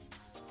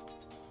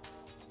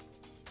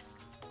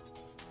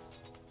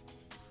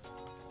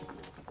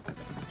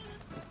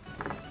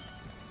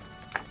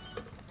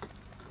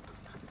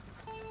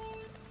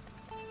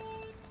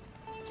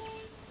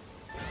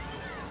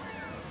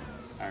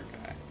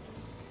 Okay.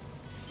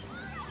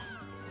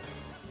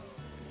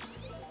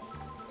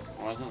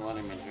 Wasn't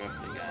letting me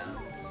drift again.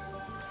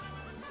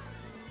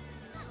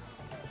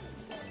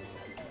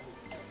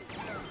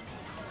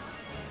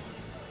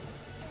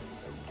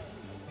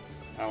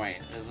 Oh wait,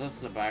 is this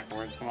the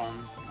backwards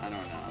one? I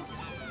don't know.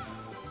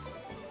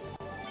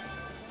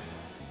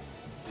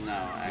 No,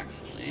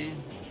 actually.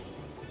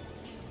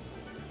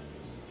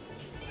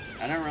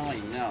 I don't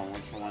really know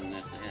which one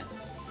this is.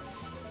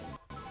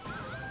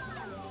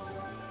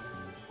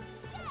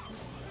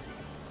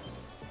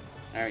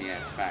 Oh yeah,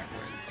 it's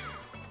backwards.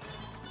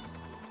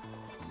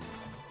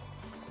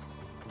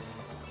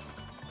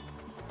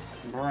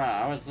 Bruh,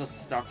 I was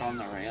just stuck on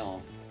the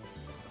rail.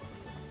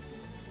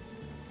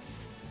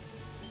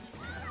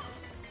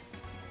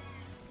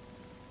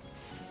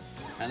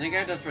 I think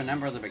I just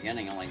remember the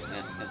beginning of like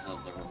this because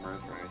of the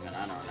reverse version,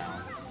 I don't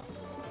know.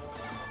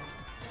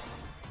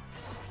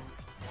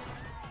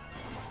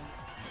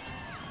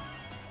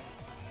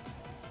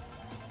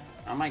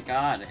 Oh my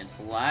god, it's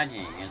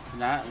lagging. It's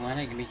not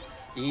letting me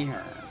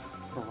steer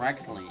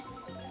correctly.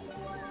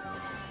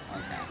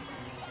 Okay.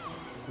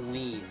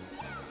 Please.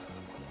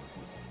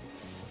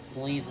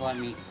 Please let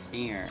me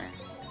steer.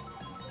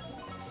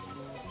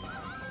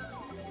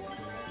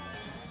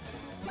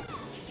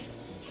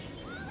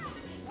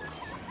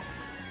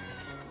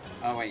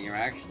 Oh wait, you're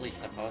actually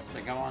supposed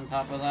to go on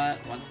top of that?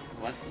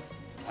 What?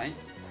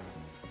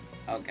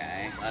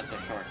 Okay, that's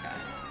a shortcut.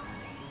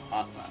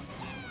 Awesome.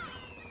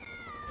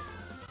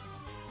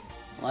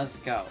 Let's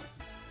go.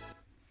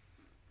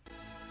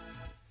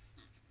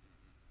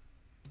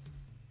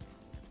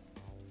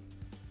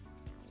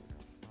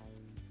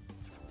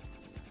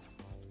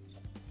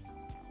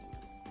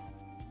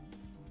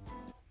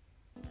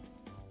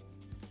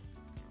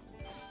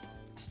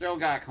 Still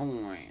got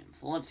coins.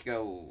 Let's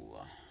go.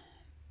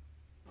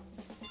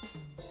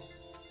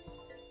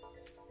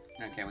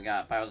 Okay, we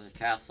got Bowser's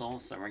Castle,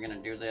 so we're gonna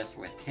do this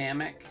with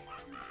Kamek.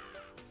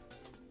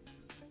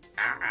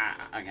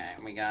 Okay,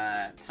 we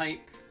got Pipe.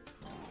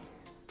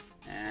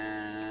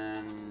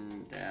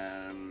 And,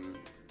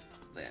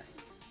 this.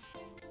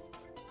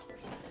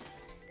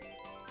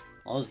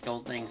 Those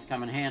gold things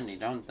come in handy,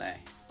 don't they?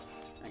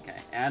 Okay,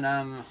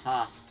 Adam,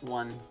 Ha,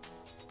 1.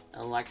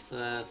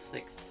 Alexa,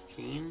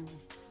 16.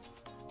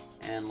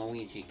 And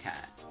Luigi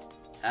Cat.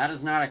 That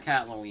is not a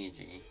cat,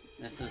 Luigi.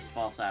 This is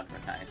false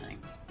advertising.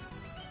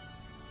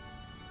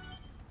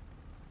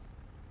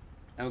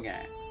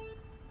 Okay.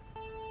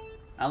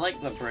 I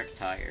like the brick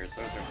tires,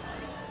 those are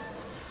fun.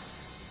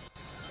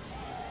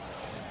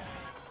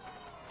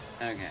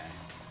 Okay.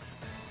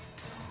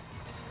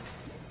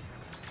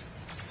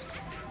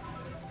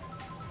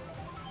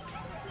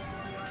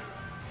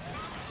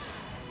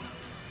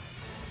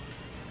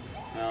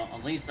 Well,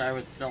 at least I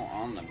was still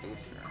on the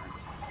booster.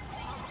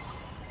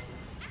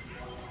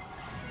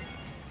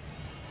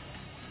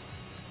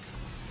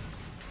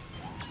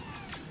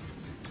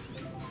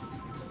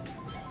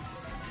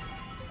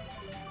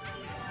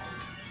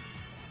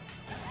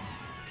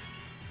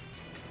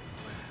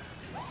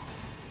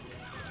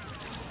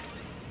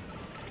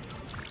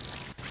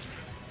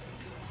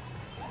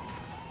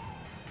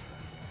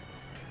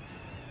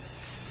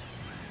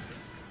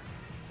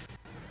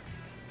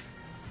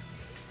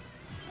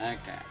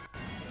 Okay.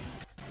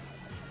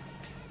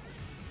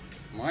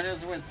 What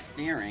is with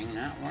steering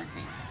not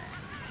working?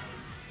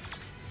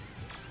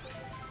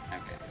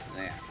 Okay,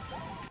 there.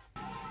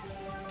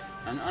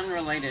 On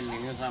unrelated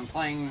news,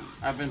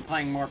 I've been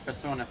playing more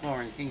Persona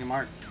 4 and Kingdom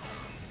Hearts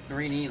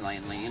 3D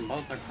lately, and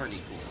both are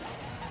pretty cool.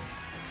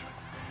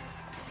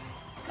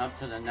 Up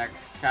to the next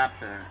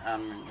chapter,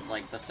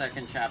 like the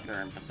second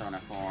chapter in Persona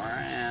 4,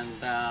 and,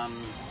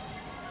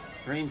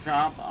 Dream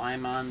Drop,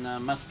 I'm on the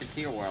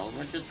Musketeer world,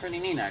 which is pretty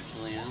neat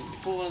actually, and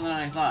cooler than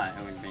I thought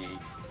it would be.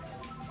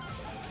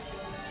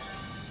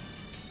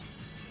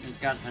 It's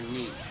got some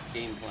neat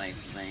gameplay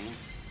things,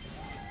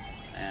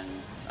 and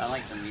I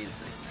like the music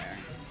there.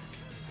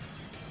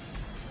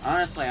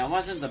 Honestly, I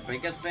wasn't the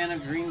biggest fan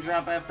of Dream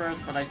Drop at first,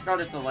 but I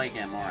started to like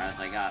it more as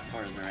I got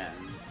further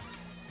in.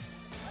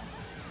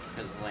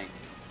 Because, like,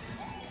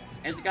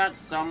 it's got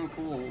some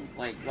cool,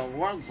 like, the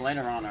worlds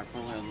later on are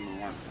cooler than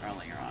the worlds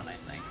earlier on, I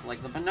think.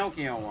 Like, the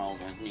Pinocchio world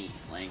was neat.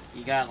 Like,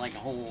 you got, like, a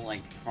whole,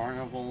 like,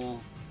 carnival,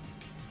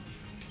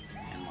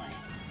 and, like,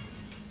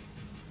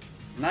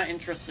 not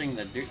interesting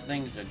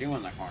things to do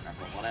in the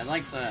carnival, but I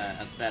like the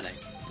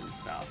aesthetics and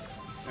stuff.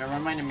 It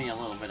reminded me a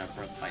little bit of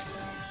Birth by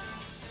Sleep.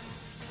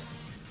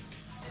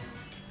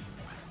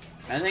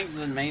 I think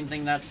the main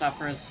thing that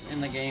suffers in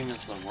the game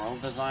is the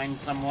world design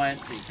somewhat,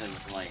 because,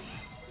 like,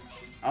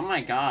 oh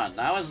my god,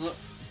 that was the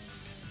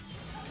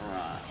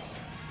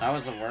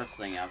worst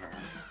thing ever.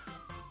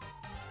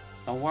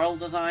 The world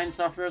design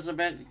suffers a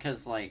bit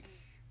because, like...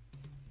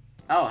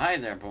 Oh, hi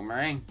there,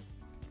 Boomerang.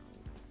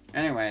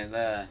 Anyway,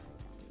 the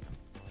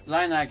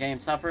design of that game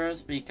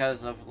suffers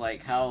because of,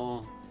 like,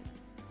 how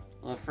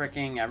the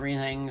fricking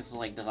everything's,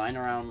 like, designed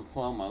around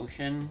flow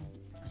motion.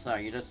 So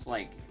you just,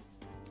 like,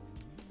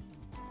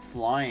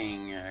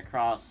 flying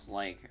across,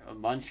 like, a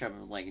bunch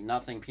of, like,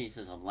 nothing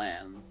pieces of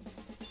land.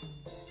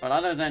 But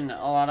other than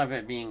a lot of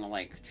it being,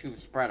 like, too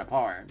spread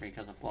apart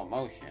because of flow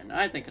motion,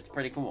 I think it's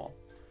pretty cool.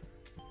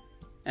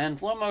 And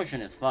flow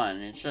motion is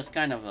fun, it's just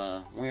kind of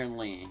a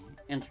weirdly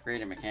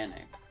integrated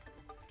mechanic.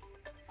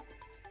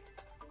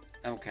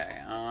 Okay,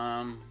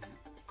 I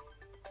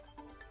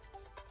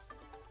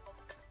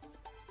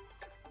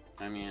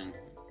mean,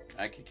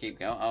 I could keep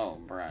going. Oh,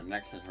 bruh,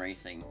 next is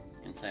racing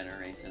instead of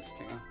races,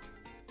 too.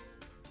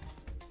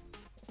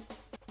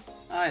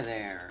 Hi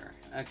there.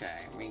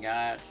 Okay, we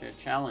got a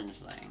challenge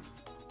thing.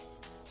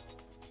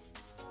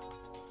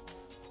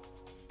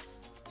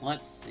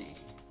 Let's see.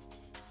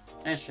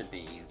 This should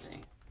be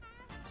easy.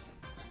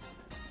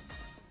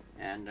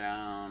 And,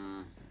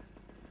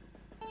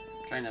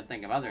 trying to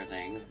think of other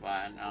things,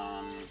 but,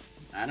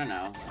 I don't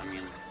know. I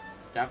mean,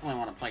 definitely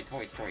want to play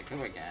Toy Story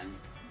 2 again,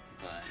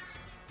 but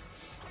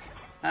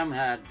haven't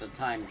had the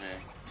time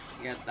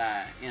to get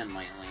that in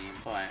lately,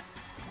 but,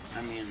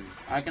 I mean,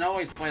 I can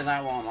always play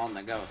that while I'm on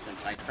the go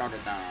since I started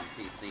that on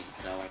PC,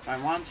 so if I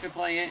want to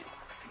play it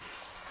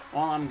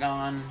while I'm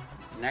gone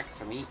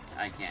next week,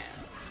 I can.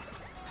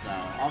 So,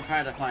 I'll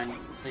try to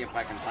see if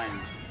I can find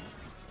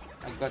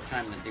a good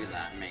time to do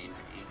that, maybe.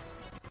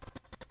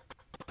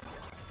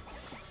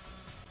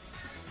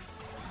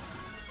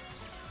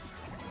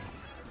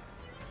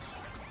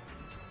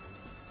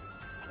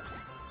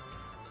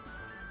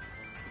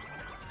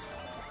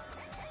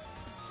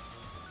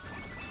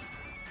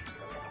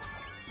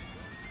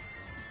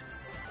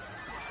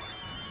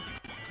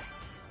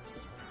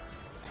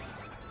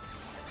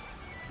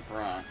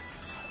 Bruh.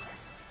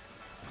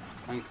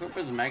 When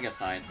Koopa's mega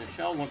size, the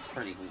shell looks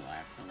pretty cool,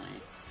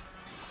 actually.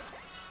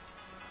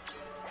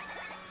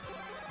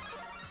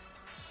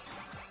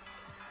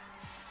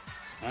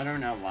 I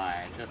don't know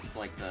why, just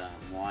like the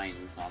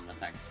lines on the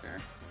texture.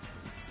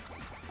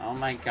 Oh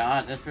my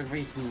god, this would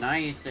be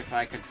nice if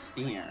I could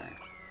steer.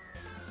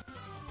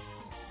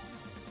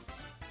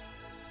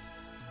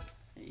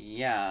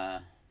 Yeah.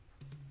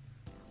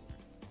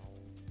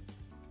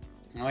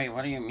 Wait,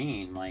 what do you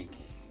mean? Like,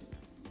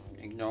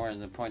 ignore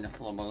the point of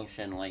flow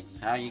motion, like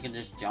how you can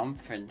just jump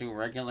and do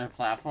regular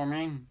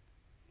platforming?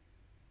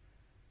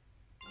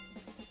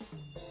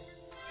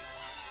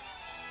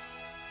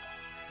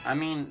 I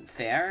mean,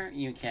 fair,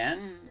 you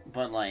can,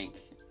 but like,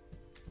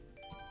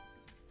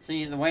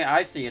 see, the way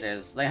I see it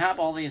is, they have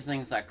all these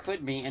things that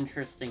could be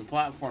interesting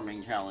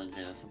platforming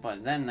challenges,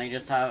 but then they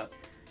just have,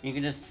 you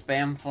can just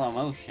spam flow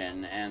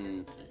motion,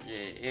 and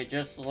it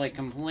just, like,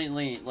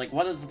 completely, like,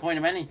 what is the point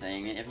of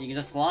anything if you can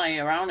just fly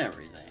around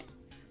everything?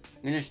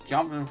 You can just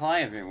jump and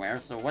fly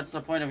everywhere, so what's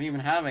the point of even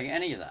having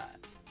any of that?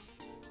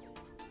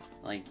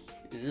 Like,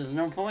 there's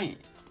no point.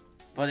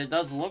 But it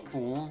does look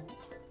cool.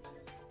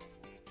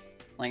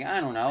 Like, I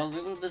don't know,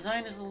 the level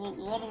design is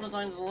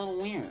a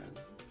little weird.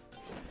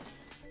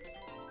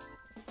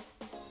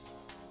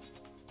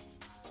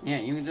 Yeah,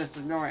 you can just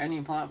ignore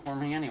any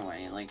platforming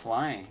anyway, like,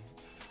 why?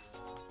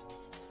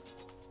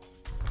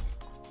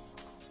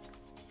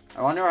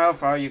 I wonder how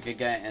far you could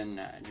get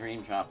in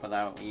Dream Shop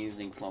without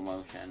using flow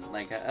motion.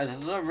 Like, has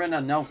there been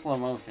a no flow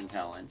motion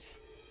challenge?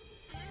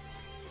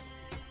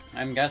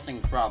 I'm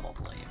guessing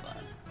probably, but...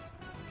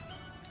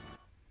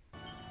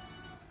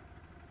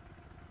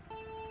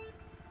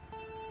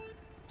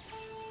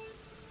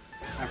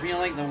 I feel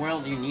like the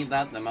world you need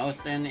that the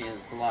most in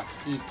is La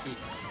Cité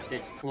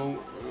Disclo...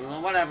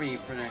 whatever you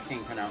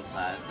can pronounce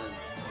that.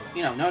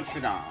 You know,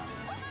 Notre Dame.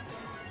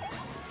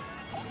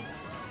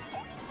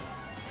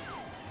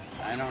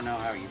 I don't know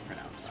how you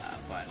pronounce that,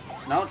 but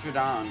Notre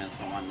Dame is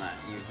the one that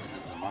uses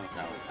it the most,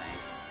 I would think.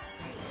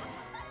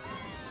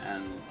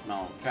 And,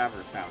 well,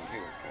 Traverse Town too,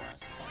 of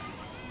course.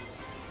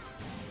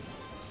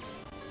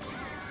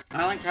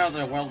 I liked how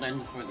the world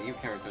ends with you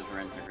characters were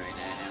integrated,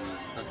 and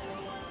the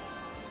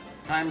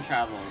time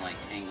travel, like,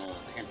 angle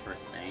is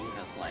interesting,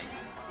 because, like,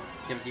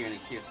 gives you an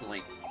excuse to,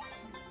 like,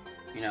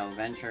 you know,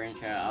 venture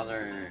into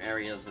other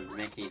areas of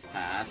Mickey's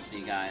past.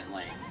 You got,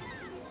 like,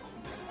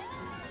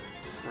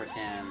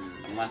 frickin'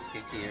 the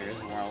Musketeers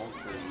world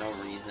for no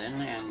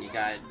reason, and you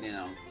got, you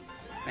know,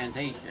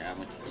 Fantasia,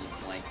 which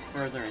is, like,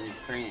 further in his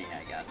training,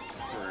 I guess,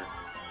 for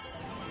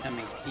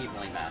becoming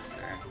Keyblade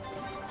Master.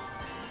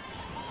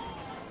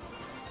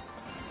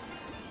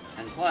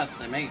 And plus,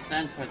 it makes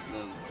sense with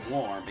the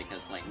lore,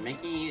 because, like,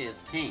 Mickey is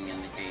king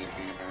in the Cage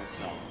universe,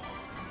 so...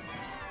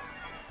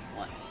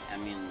 What? I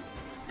mean,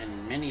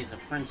 and Minnie's a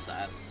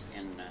princess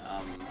in,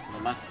 the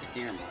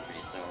Musketeer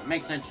movie, so it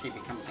makes sense she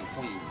becomes a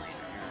queen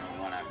later,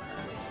 or whatever.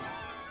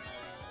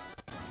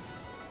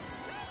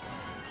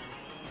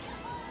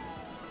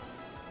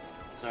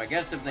 So I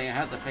guess if they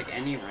had to pick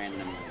any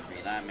random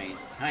movie, that made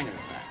kind of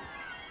sense.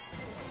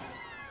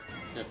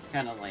 Just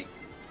kind of, like,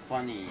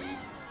 funny...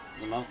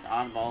 The most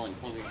oddball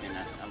inclusion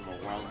of the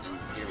world in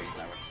the series,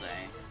 I would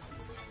say.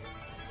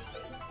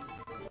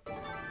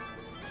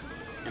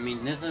 I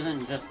mean, this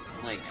isn't just,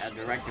 like, a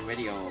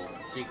direct-to-video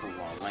sequel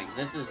world. Like,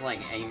 this is,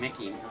 like, a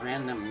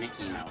random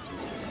Mickey Mouse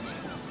movie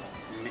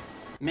sequel.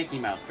 Mickey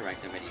Mouse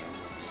direct-to-video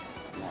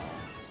movie world.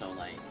 So,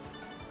 like...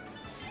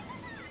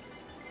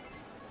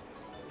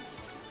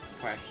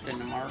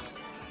 Question mark?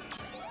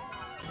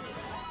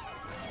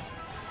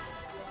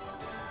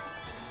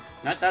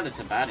 Not that it's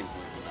a bad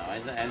inclusion,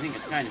 though. I think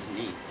it's kind of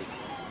neat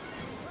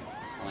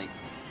to, like,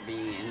 be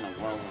in the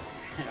world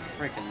of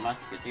a freaking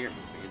Musketeer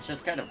movie. It's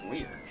just kind of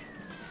weird.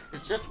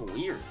 It's just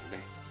weird.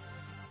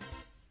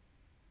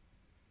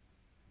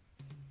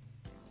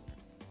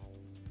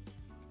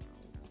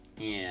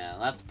 Yeah,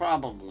 that's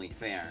probably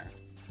fair.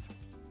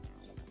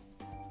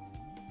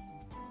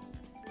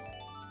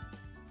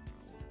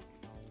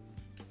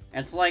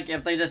 It's like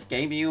if they just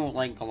gave you,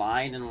 like,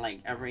 Glide and,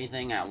 like,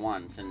 everything at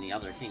once in the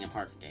other Kingdom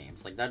Hearts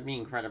games. Like, that'd be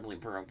incredibly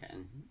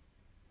broken.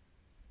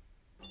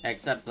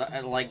 Except,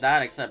 like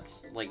that, except,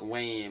 like,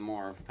 way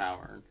more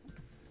overpowered.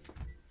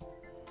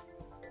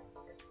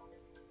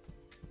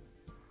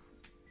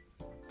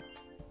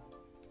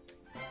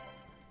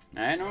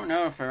 I don't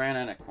know if I ran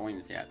out of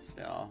coins yet,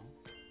 still.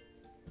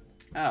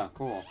 Oh,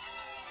 cool.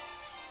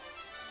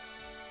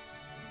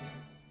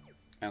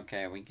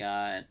 Okay, we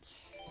got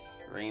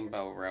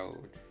Rainbow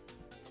Road.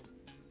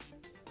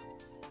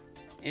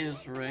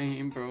 It's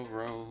Rainbow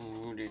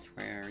Road, it's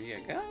where you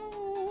go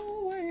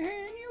when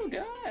you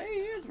die,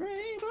 it's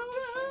Rainbow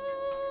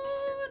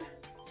Road.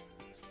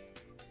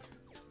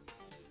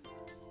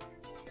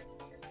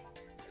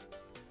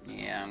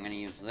 Yeah, I'm gonna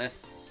use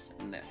this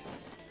and this.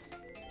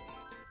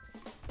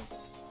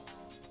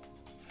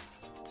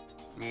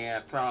 Yeah,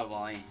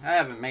 probably. I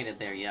haven't made it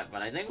there yet,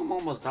 but I think I'm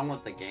almost done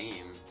with the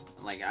game.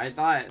 Like, I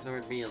thought there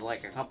would be,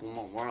 like, a couple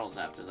more worlds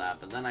after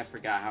that, but then I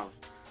forgot how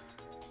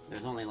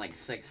there's only, like,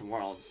 6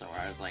 worlds, so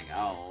I was like,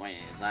 oh, wait,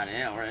 is that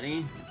it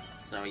already?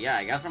 So, yeah,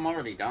 I guess I'm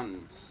already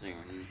done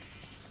soon.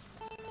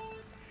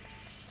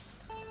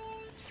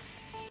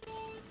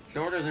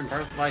 Shorter than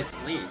Birth by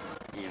Sleep,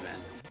 even.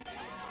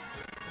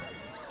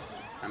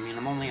 I mean,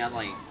 I'm only at,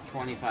 like,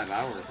 25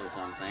 hours or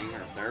something,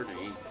 or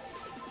 30.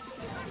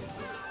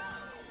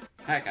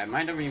 Heck, I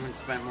might have even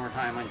spent more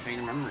time on Chain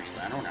of Memories,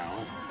 I don't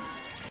know.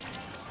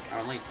 Or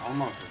at least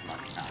almost as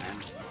much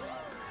time.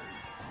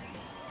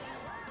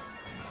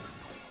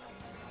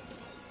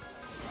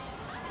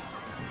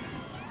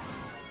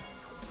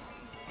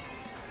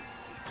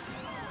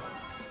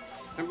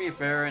 To be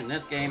fair, in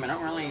this game, I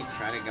don't really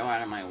try to go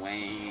out of my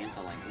way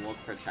to, like, look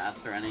for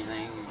chests or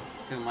anything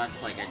too much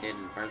like I did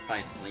in Birth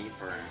by Sleep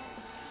or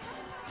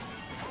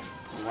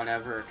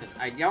whatever, because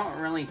I don't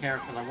really care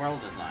for the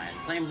world design.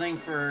 Same thing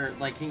for,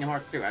 like, Kingdom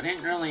Hearts 2. I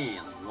didn't really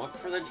look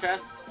for the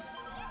chests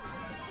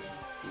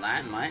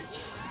that much.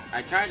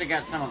 I tried to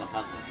get some of the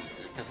puzzle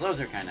pieces, because those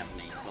are kind of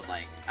neat, but,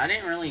 like, I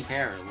didn't really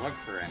care to look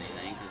for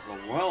anything,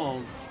 because the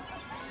world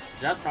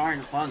just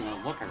aren't fun to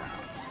look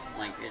around.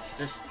 Like, it's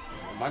just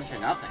a bunch of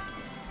nothing.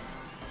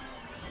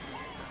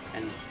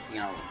 And, you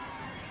know,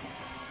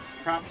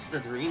 props to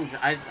Dream...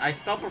 I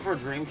still prefer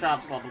Dream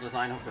Chop's level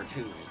design over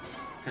 2's,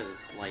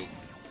 because, like,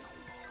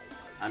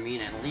 I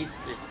mean, at least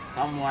it's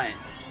somewhat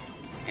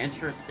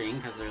interesting,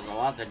 because there's a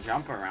lot to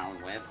jump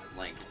around with.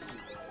 Like, it's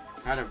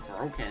kind of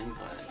broken,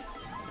 but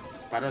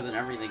it's better than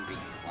everything being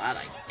flat,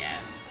 I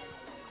guess.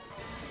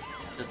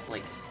 Just,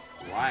 like,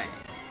 why?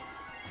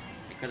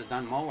 They could have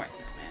done more with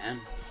it, man.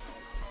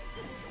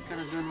 They could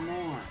have done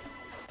more.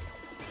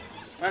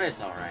 But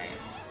it's alright.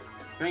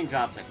 Dream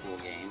Drop's a cool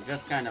game,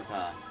 just kind of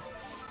a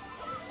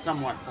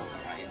somewhat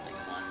polarizing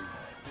one.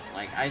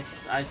 Like, I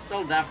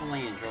still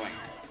definitely enjoy it.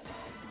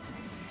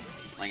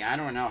 Like, I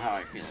don't know how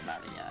I feel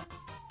about it yet.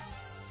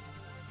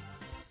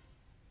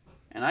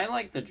 And I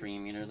like the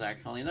Dream Eaters,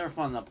 actually. They're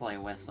fun to play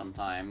with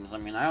sometimes. I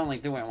mean, I only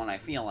do it when I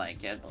feel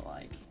like it, but,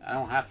 like, I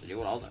don't have to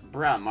do it all the time.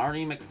 Bruh,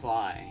 Marty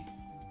McFly.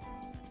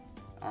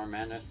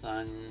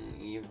 Armanderson,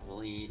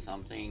 Evely,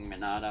 something,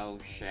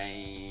 Minato,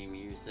 Shay,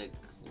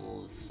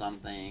 Musical,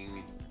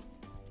 something.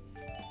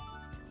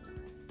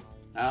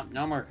 Oh,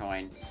 no more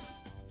coins.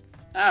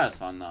 That was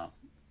fun, though.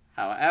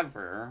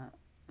 However,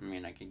 I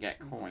mean, I could get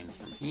coins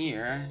from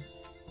here.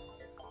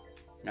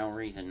 No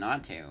reason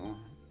not to.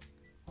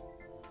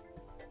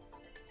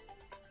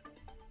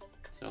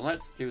 So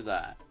let's do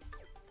that.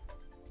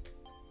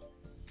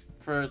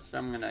 First,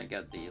 I'm gonna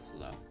get these,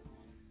 though.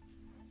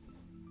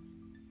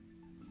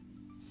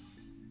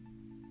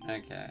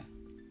 Okay.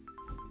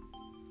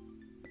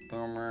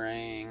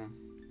 Boomerang.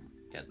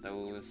 Get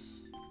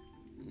those.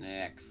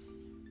 Next.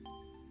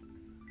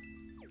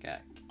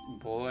 Got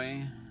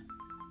Boy.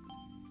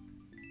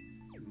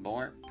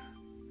 Borp.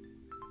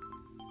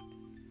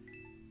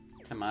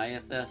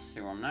 Tamiathus,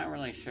 who I'm not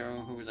really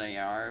sure who they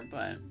are,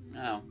 but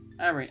no,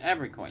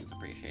 every coin's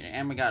appreciated.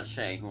 And we got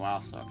Shay, who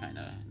also kind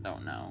of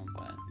don't know,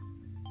 but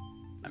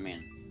I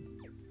mean,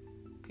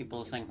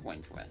 people to send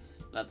coins with.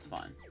 That's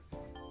fun.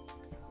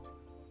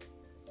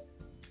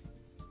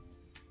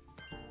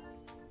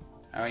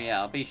 Oh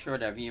yeah, I'll be sure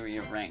to view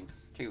your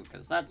ranks too,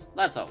 because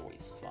that's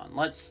always fun.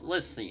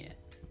 Let's see it.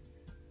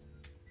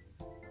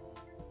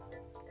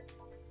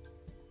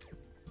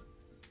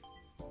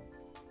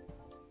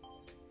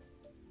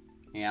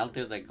 Yeah, I'll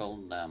do the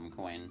gold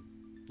coin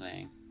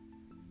thing.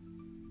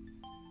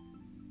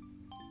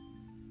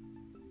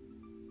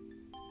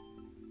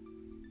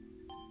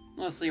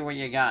 Let's see what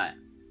you got.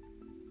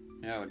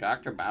 Yo,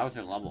 Dr.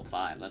 Bowser level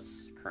 5.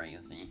 That's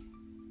crazy.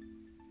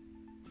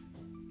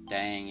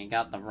 Dang, you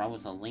got the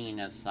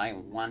Rosalinas. I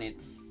want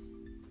it.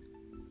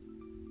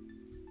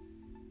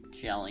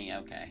 Jelly,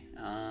 okay.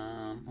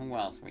 Who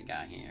else we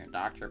got here?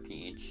 Dr.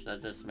 Peach.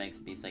 That just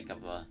makes me think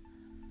of a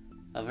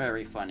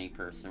very funny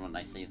person when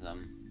I see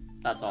them.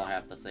 That's all I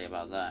have to say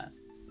about that.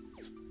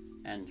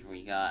 And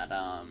we got,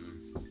 oh,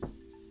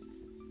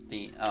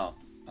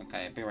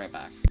 okay, be right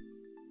back.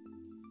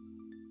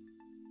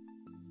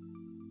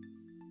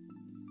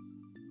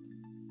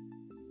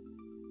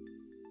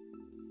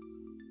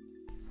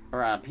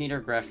 Bruh, Peter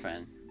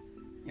Griffin.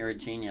 You're a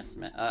genius,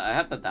 man. I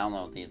have to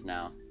download these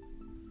now.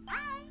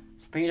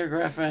 It's Peter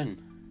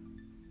Griffin!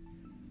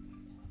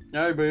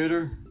 Hi,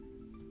 Peter.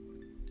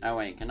 Oh,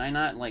 wait, can I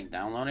not, like,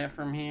 download it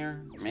from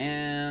here?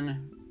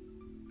 Man.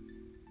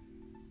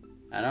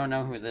 I don't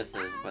know who this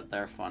is, but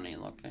they're funny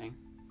looking.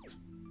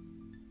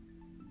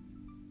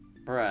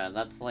 Bruh,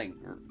 that's like...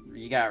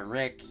 You got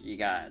Rick, you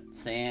got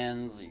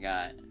Sans, you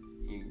got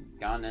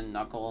and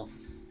Knuckles.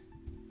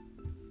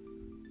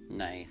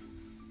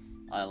 Nice.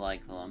 I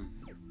like them.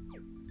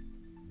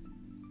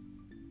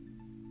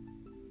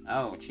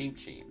 Oh, Cheep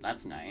Cheep.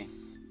 That's nice.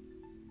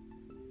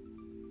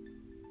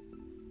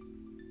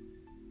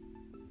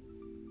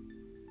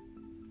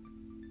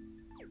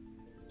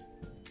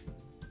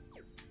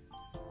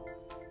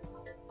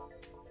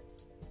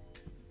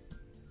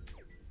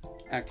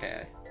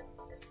 Okay.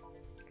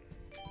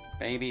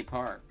 Baby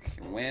Park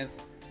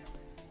with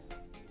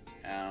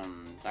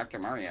Dr.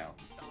 Mario.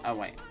 Oh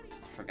wait,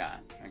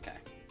 forgot. Okay.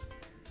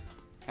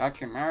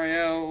 Dr.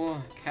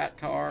 Mario, Cat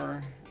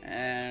Car,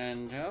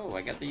 and oh,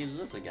 I get to use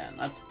this again.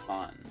 That's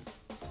fun.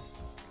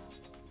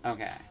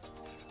 Okay.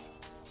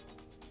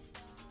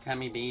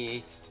 Kami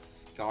B,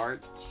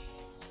 Kart,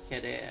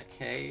 Kitty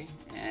K,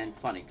 and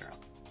Funny Girl.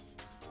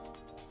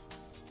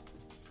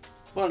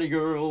 Funny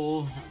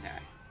Girl.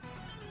 Okay.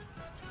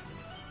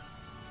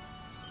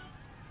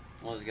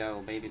 Let's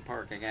go, Baby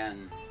Park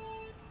again.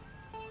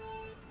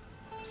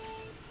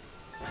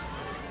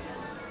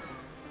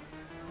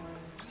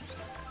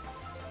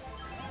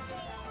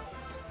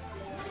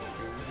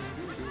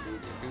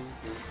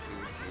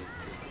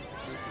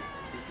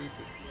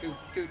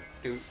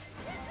 Okay.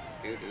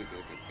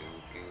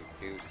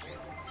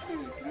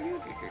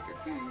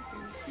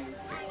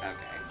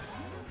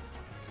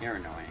 You're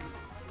annoying.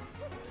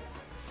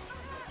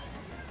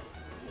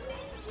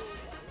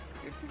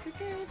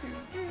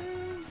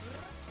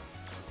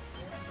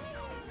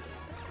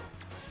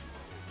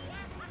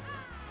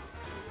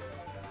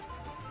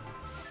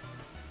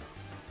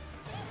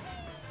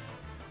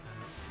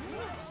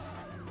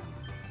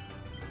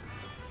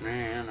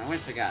 Man, I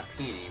wish I got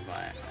Peony,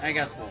 but I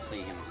guess we'll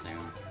see him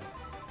soon.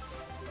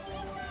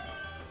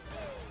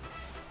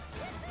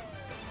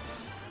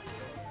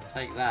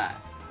 Take that.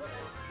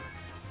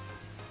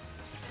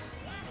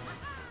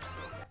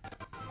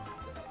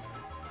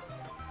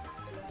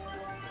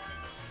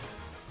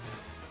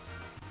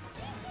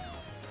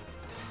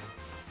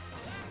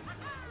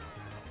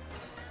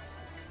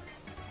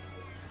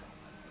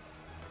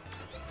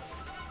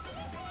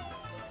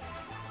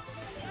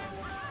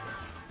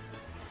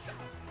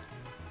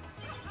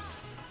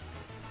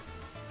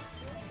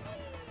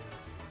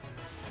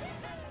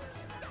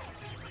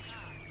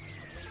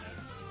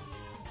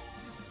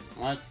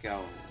 Let's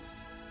go.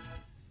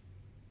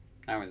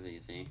 That was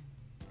easy.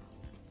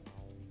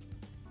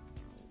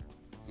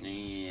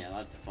 Yeah,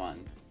 that's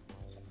fun.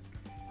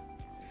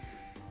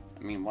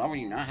 I mean, why would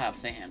you not have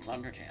Sans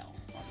Undertale?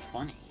 That's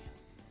funny.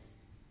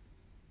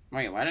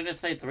 Wait, why did it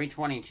say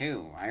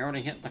 322? I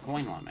already hit the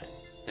coin limit,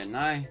 didn't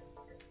I?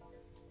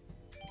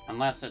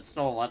 Unless it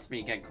still lets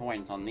me get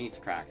coins on these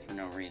tracks for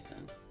no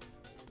reason.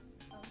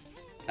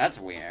 That's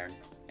weird.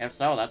 If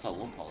so, that's a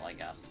loophole, I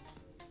guess.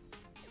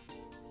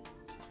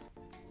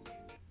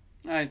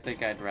 I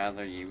think I'd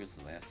rather use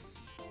this.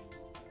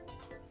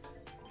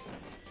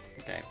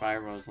 Okay, bye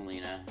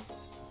Rosalina.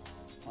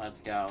 Let's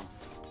go.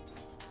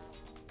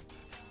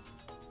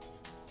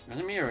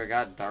 Doesn't mean it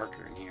got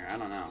darker in here, I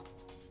don't know.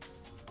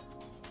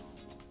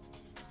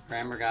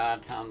 Grammar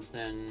God,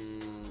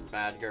 Thompson,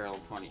 Bad Girl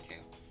 22.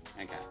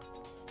 Okay.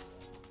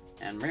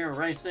 And Mirror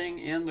Racing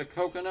in the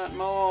Coconut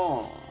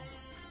Mall.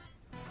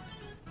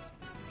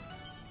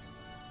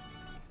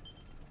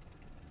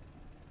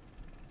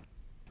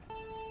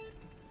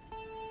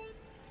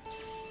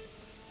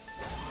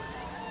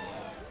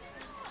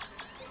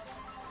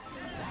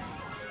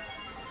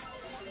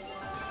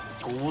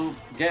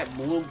 Get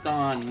blooped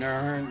on,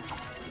 nerds.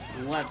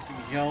 Let's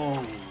go.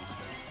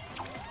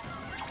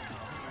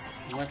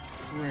 Let's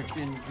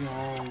frickin'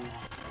 go.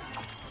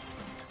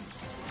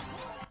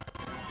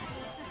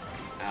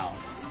 Ow.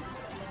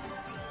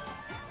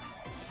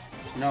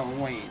 No,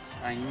 wait.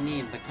 I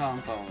need the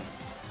combos.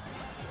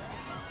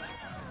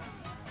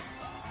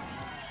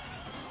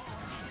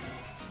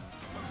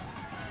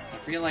 I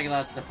feel like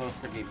that's supposed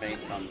to be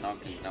based on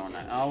Dunkin'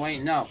 Donut. Oh,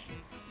 wait, no.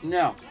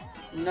 No.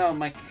 No,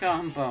 my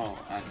combo.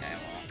 Okay,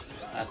 well,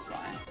 that's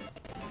fine.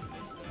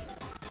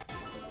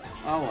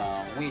 Oh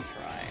well, we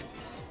tried.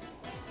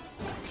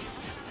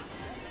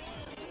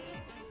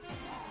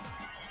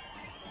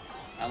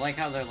 I like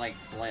how they're like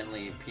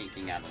slightly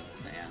peeking out of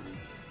the sand.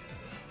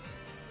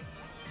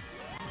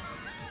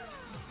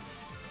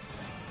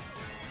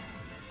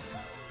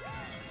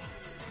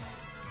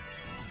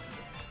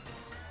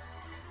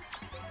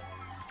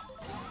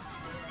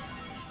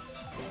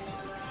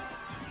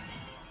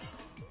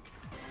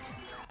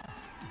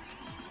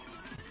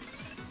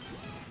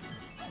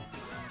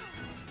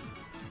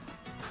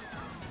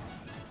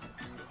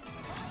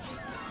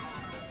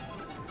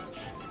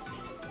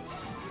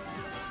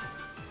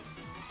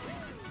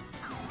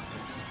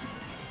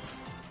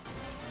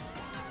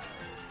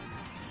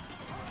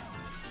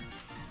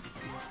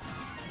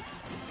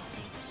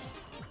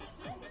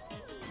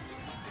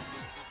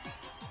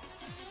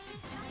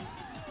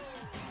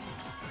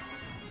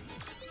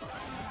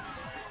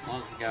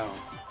 Let's go.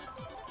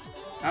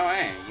 Oh,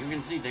 hey, you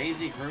can see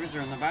Daisy Cruiser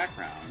in the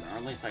background. Or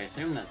at least I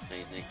assume that's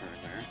Daisy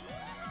Cruiser.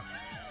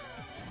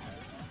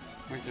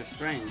 Which is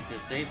strange,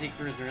 because Daisy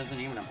Cruiser isn't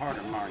even a part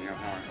of Mario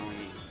Kart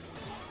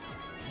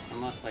 8.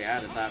 Unless they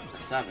added that for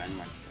 7,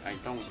 which I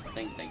don't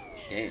think they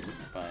did,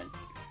 but...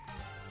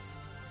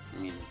 I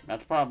mean,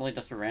 that's probably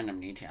just a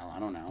random detail, I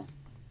don't know.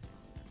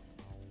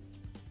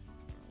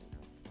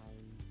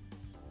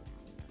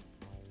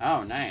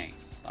 Oh, nice.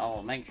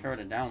 I'll make sure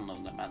to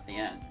download them at the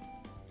end.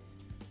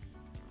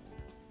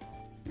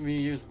 If you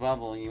use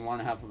Bubble, you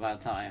won't have a bad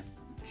time.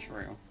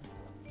 True.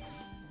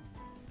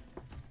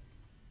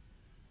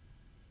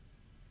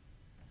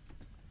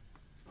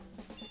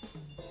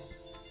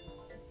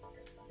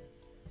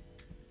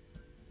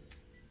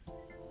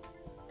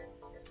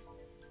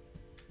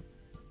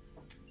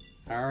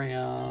 Hurry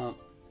up.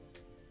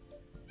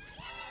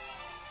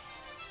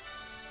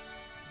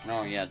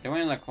 Oh yeah,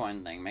 doing the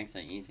coin thing makes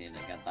it easy to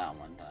get that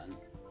one done.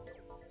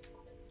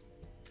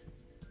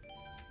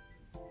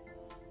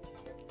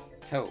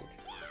 Toad.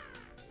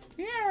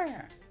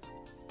 Yeah!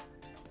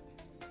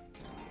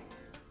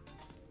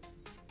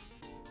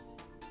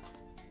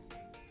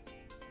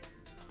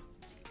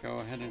 Go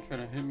ahead and try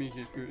to hit me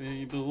if you're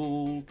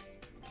able.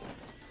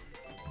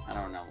 I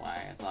don't know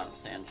why, I thought of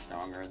sand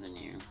stronger than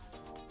you.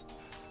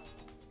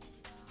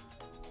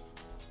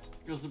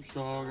 Because I'm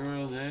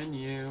stronger than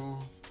you.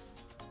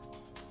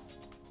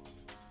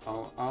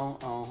 Oh, oh,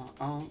 oh,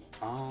 oh,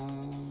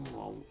 oh,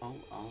 oh, oh,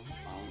 oh, oh.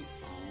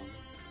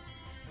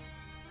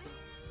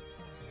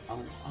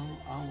 Oh, oh,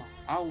 oh,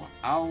 oh,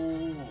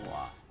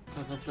 oh,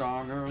 because I'm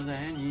stronger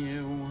than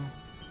you.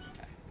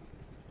 Okay.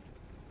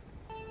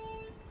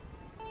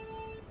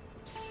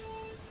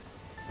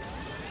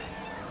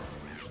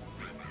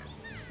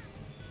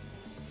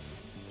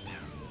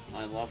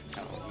 I love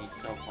Toad,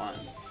 he's so fun.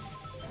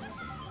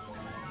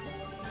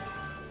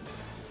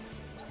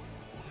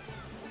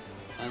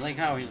 I like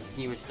how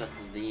he was just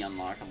the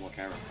unlockable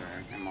character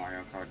in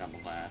Mario Kart Double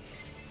Dash.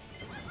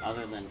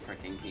 Other than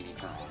fricking Petey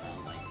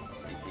Piranha,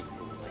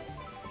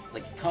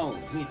 like Toad,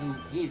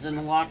 he's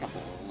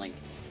unlockable, like,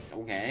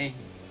 okay.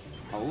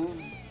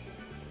 Toad?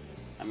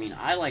 I mean,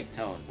 I like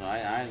Toad, but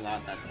I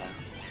thought that's a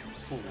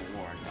cool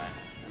reward, but,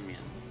 I mean,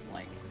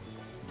 like,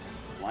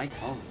 why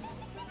Toad?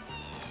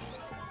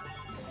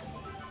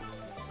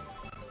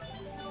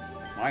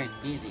 Why is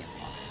he the unlockable?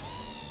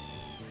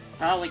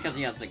 Probably because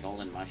he has the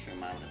golden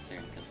mushroom, I would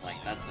assume, because,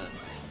 like, that's a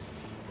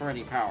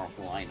pretty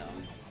powerful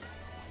item.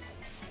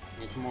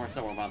 It's more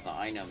so about the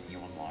item you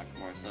unlock,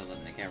 more so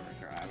than the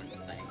character, I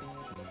would think.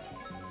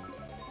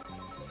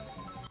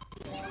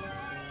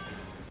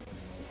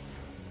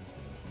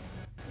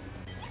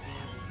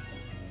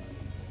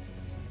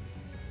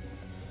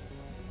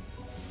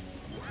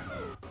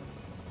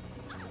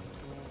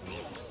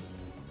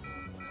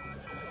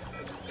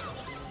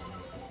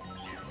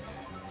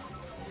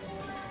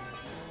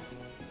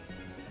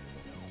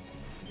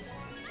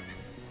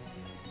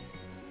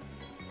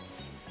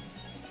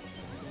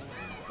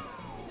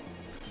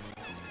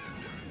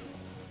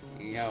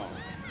 Yo.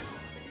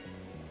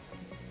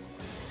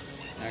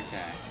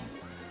 Okay.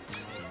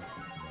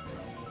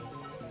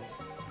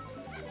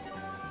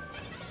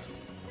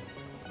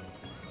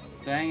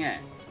 Dang it.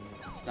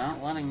 It's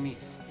not letting me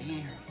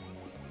steer.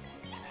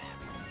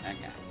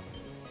 Okay.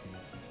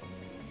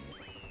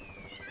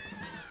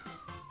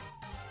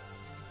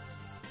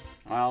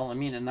 Well, I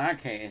mean, in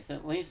that case,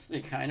 at least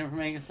it kind of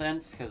makes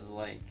sense, because,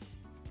 like,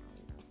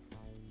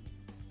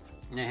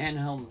 the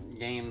handheld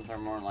games are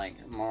more like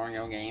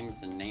Mario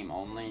games in name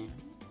only,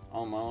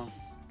 almost,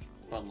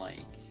 but,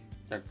 like,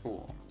 they're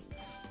cool.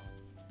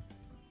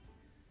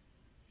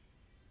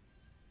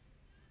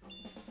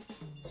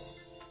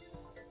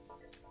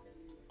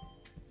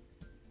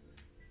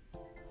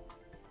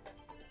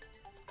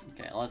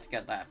 Okay, let's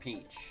get that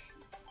peach.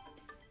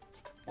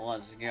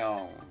 Let's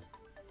go.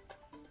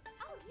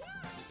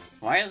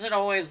 Why is it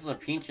always the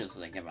peaches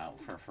they give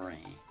out for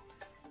free?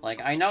 Like,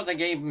 I know they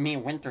gave me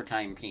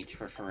Wintertime Peach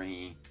for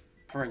free,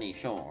 pretty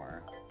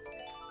sure.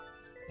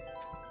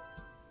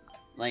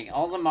 Like,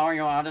 all the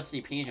Mario Odyssey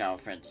Peach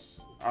outfits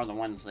are the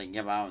ones they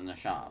give out in the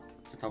shop,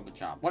 the token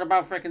shop. What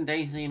about frickin'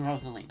 Daisy and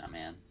Rosalina,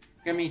 man?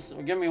 Give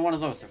me one of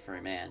those for free,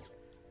 man.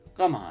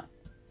 Come on.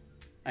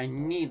 I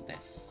need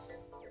this.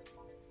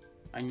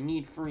 I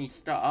need free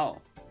stuff.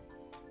 Oh.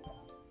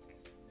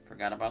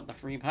 Forgot about the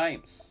free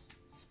pipes.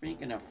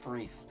 Speaking of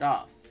free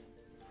stuff.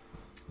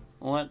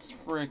 Let's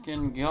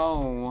frickin'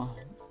 go.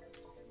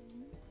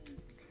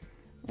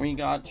 We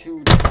got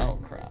oh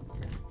crap.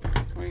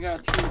 We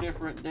got 2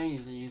 different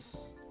daisies.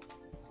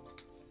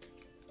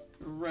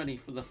 Ready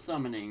for the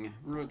summoning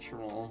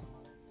ritual.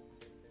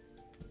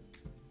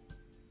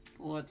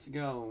 Let's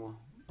go.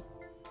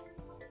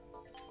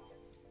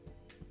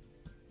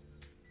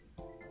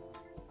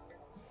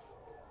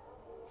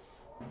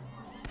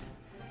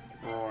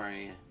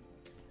 Roy.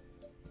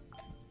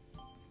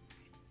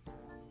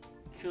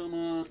 Come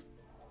on.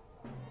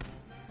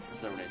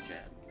 So did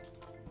Chad.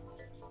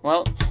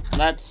 Well,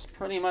 that's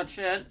pretty much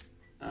it.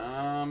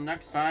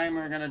 Next time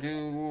we're gonna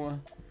do,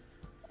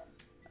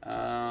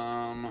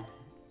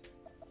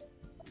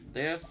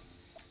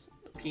 this,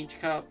 Peach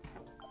Cup,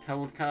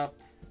 Toad Cup.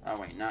 Oh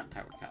wait, not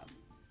Toad Cup.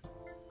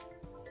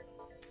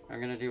 We're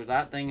gonna do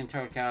that thing in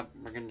Toad Cup.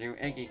 We're gonna do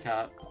Iggy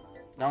Cup,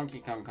 Donkey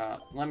Kong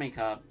Cup, Lemmy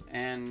Cup,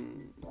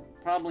 and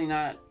probably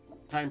not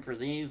time for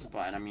these,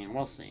 but I mean,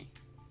 we'll see.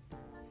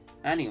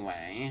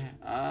 Anyway,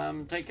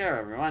 take care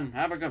everyone.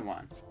 Have a good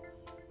one.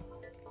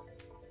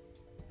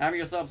 Have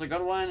yourselves a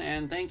good one,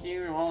 and thank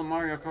you to all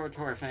Mario Kart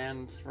Tour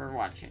fans for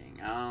watching.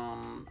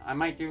 I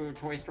might do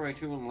Toy Story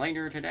 2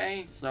 later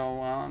today,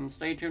 so,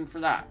 stay tuned for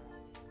that.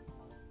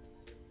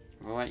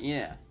 But,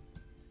 yeah.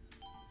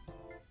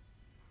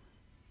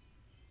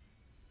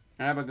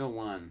 Have a good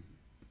one.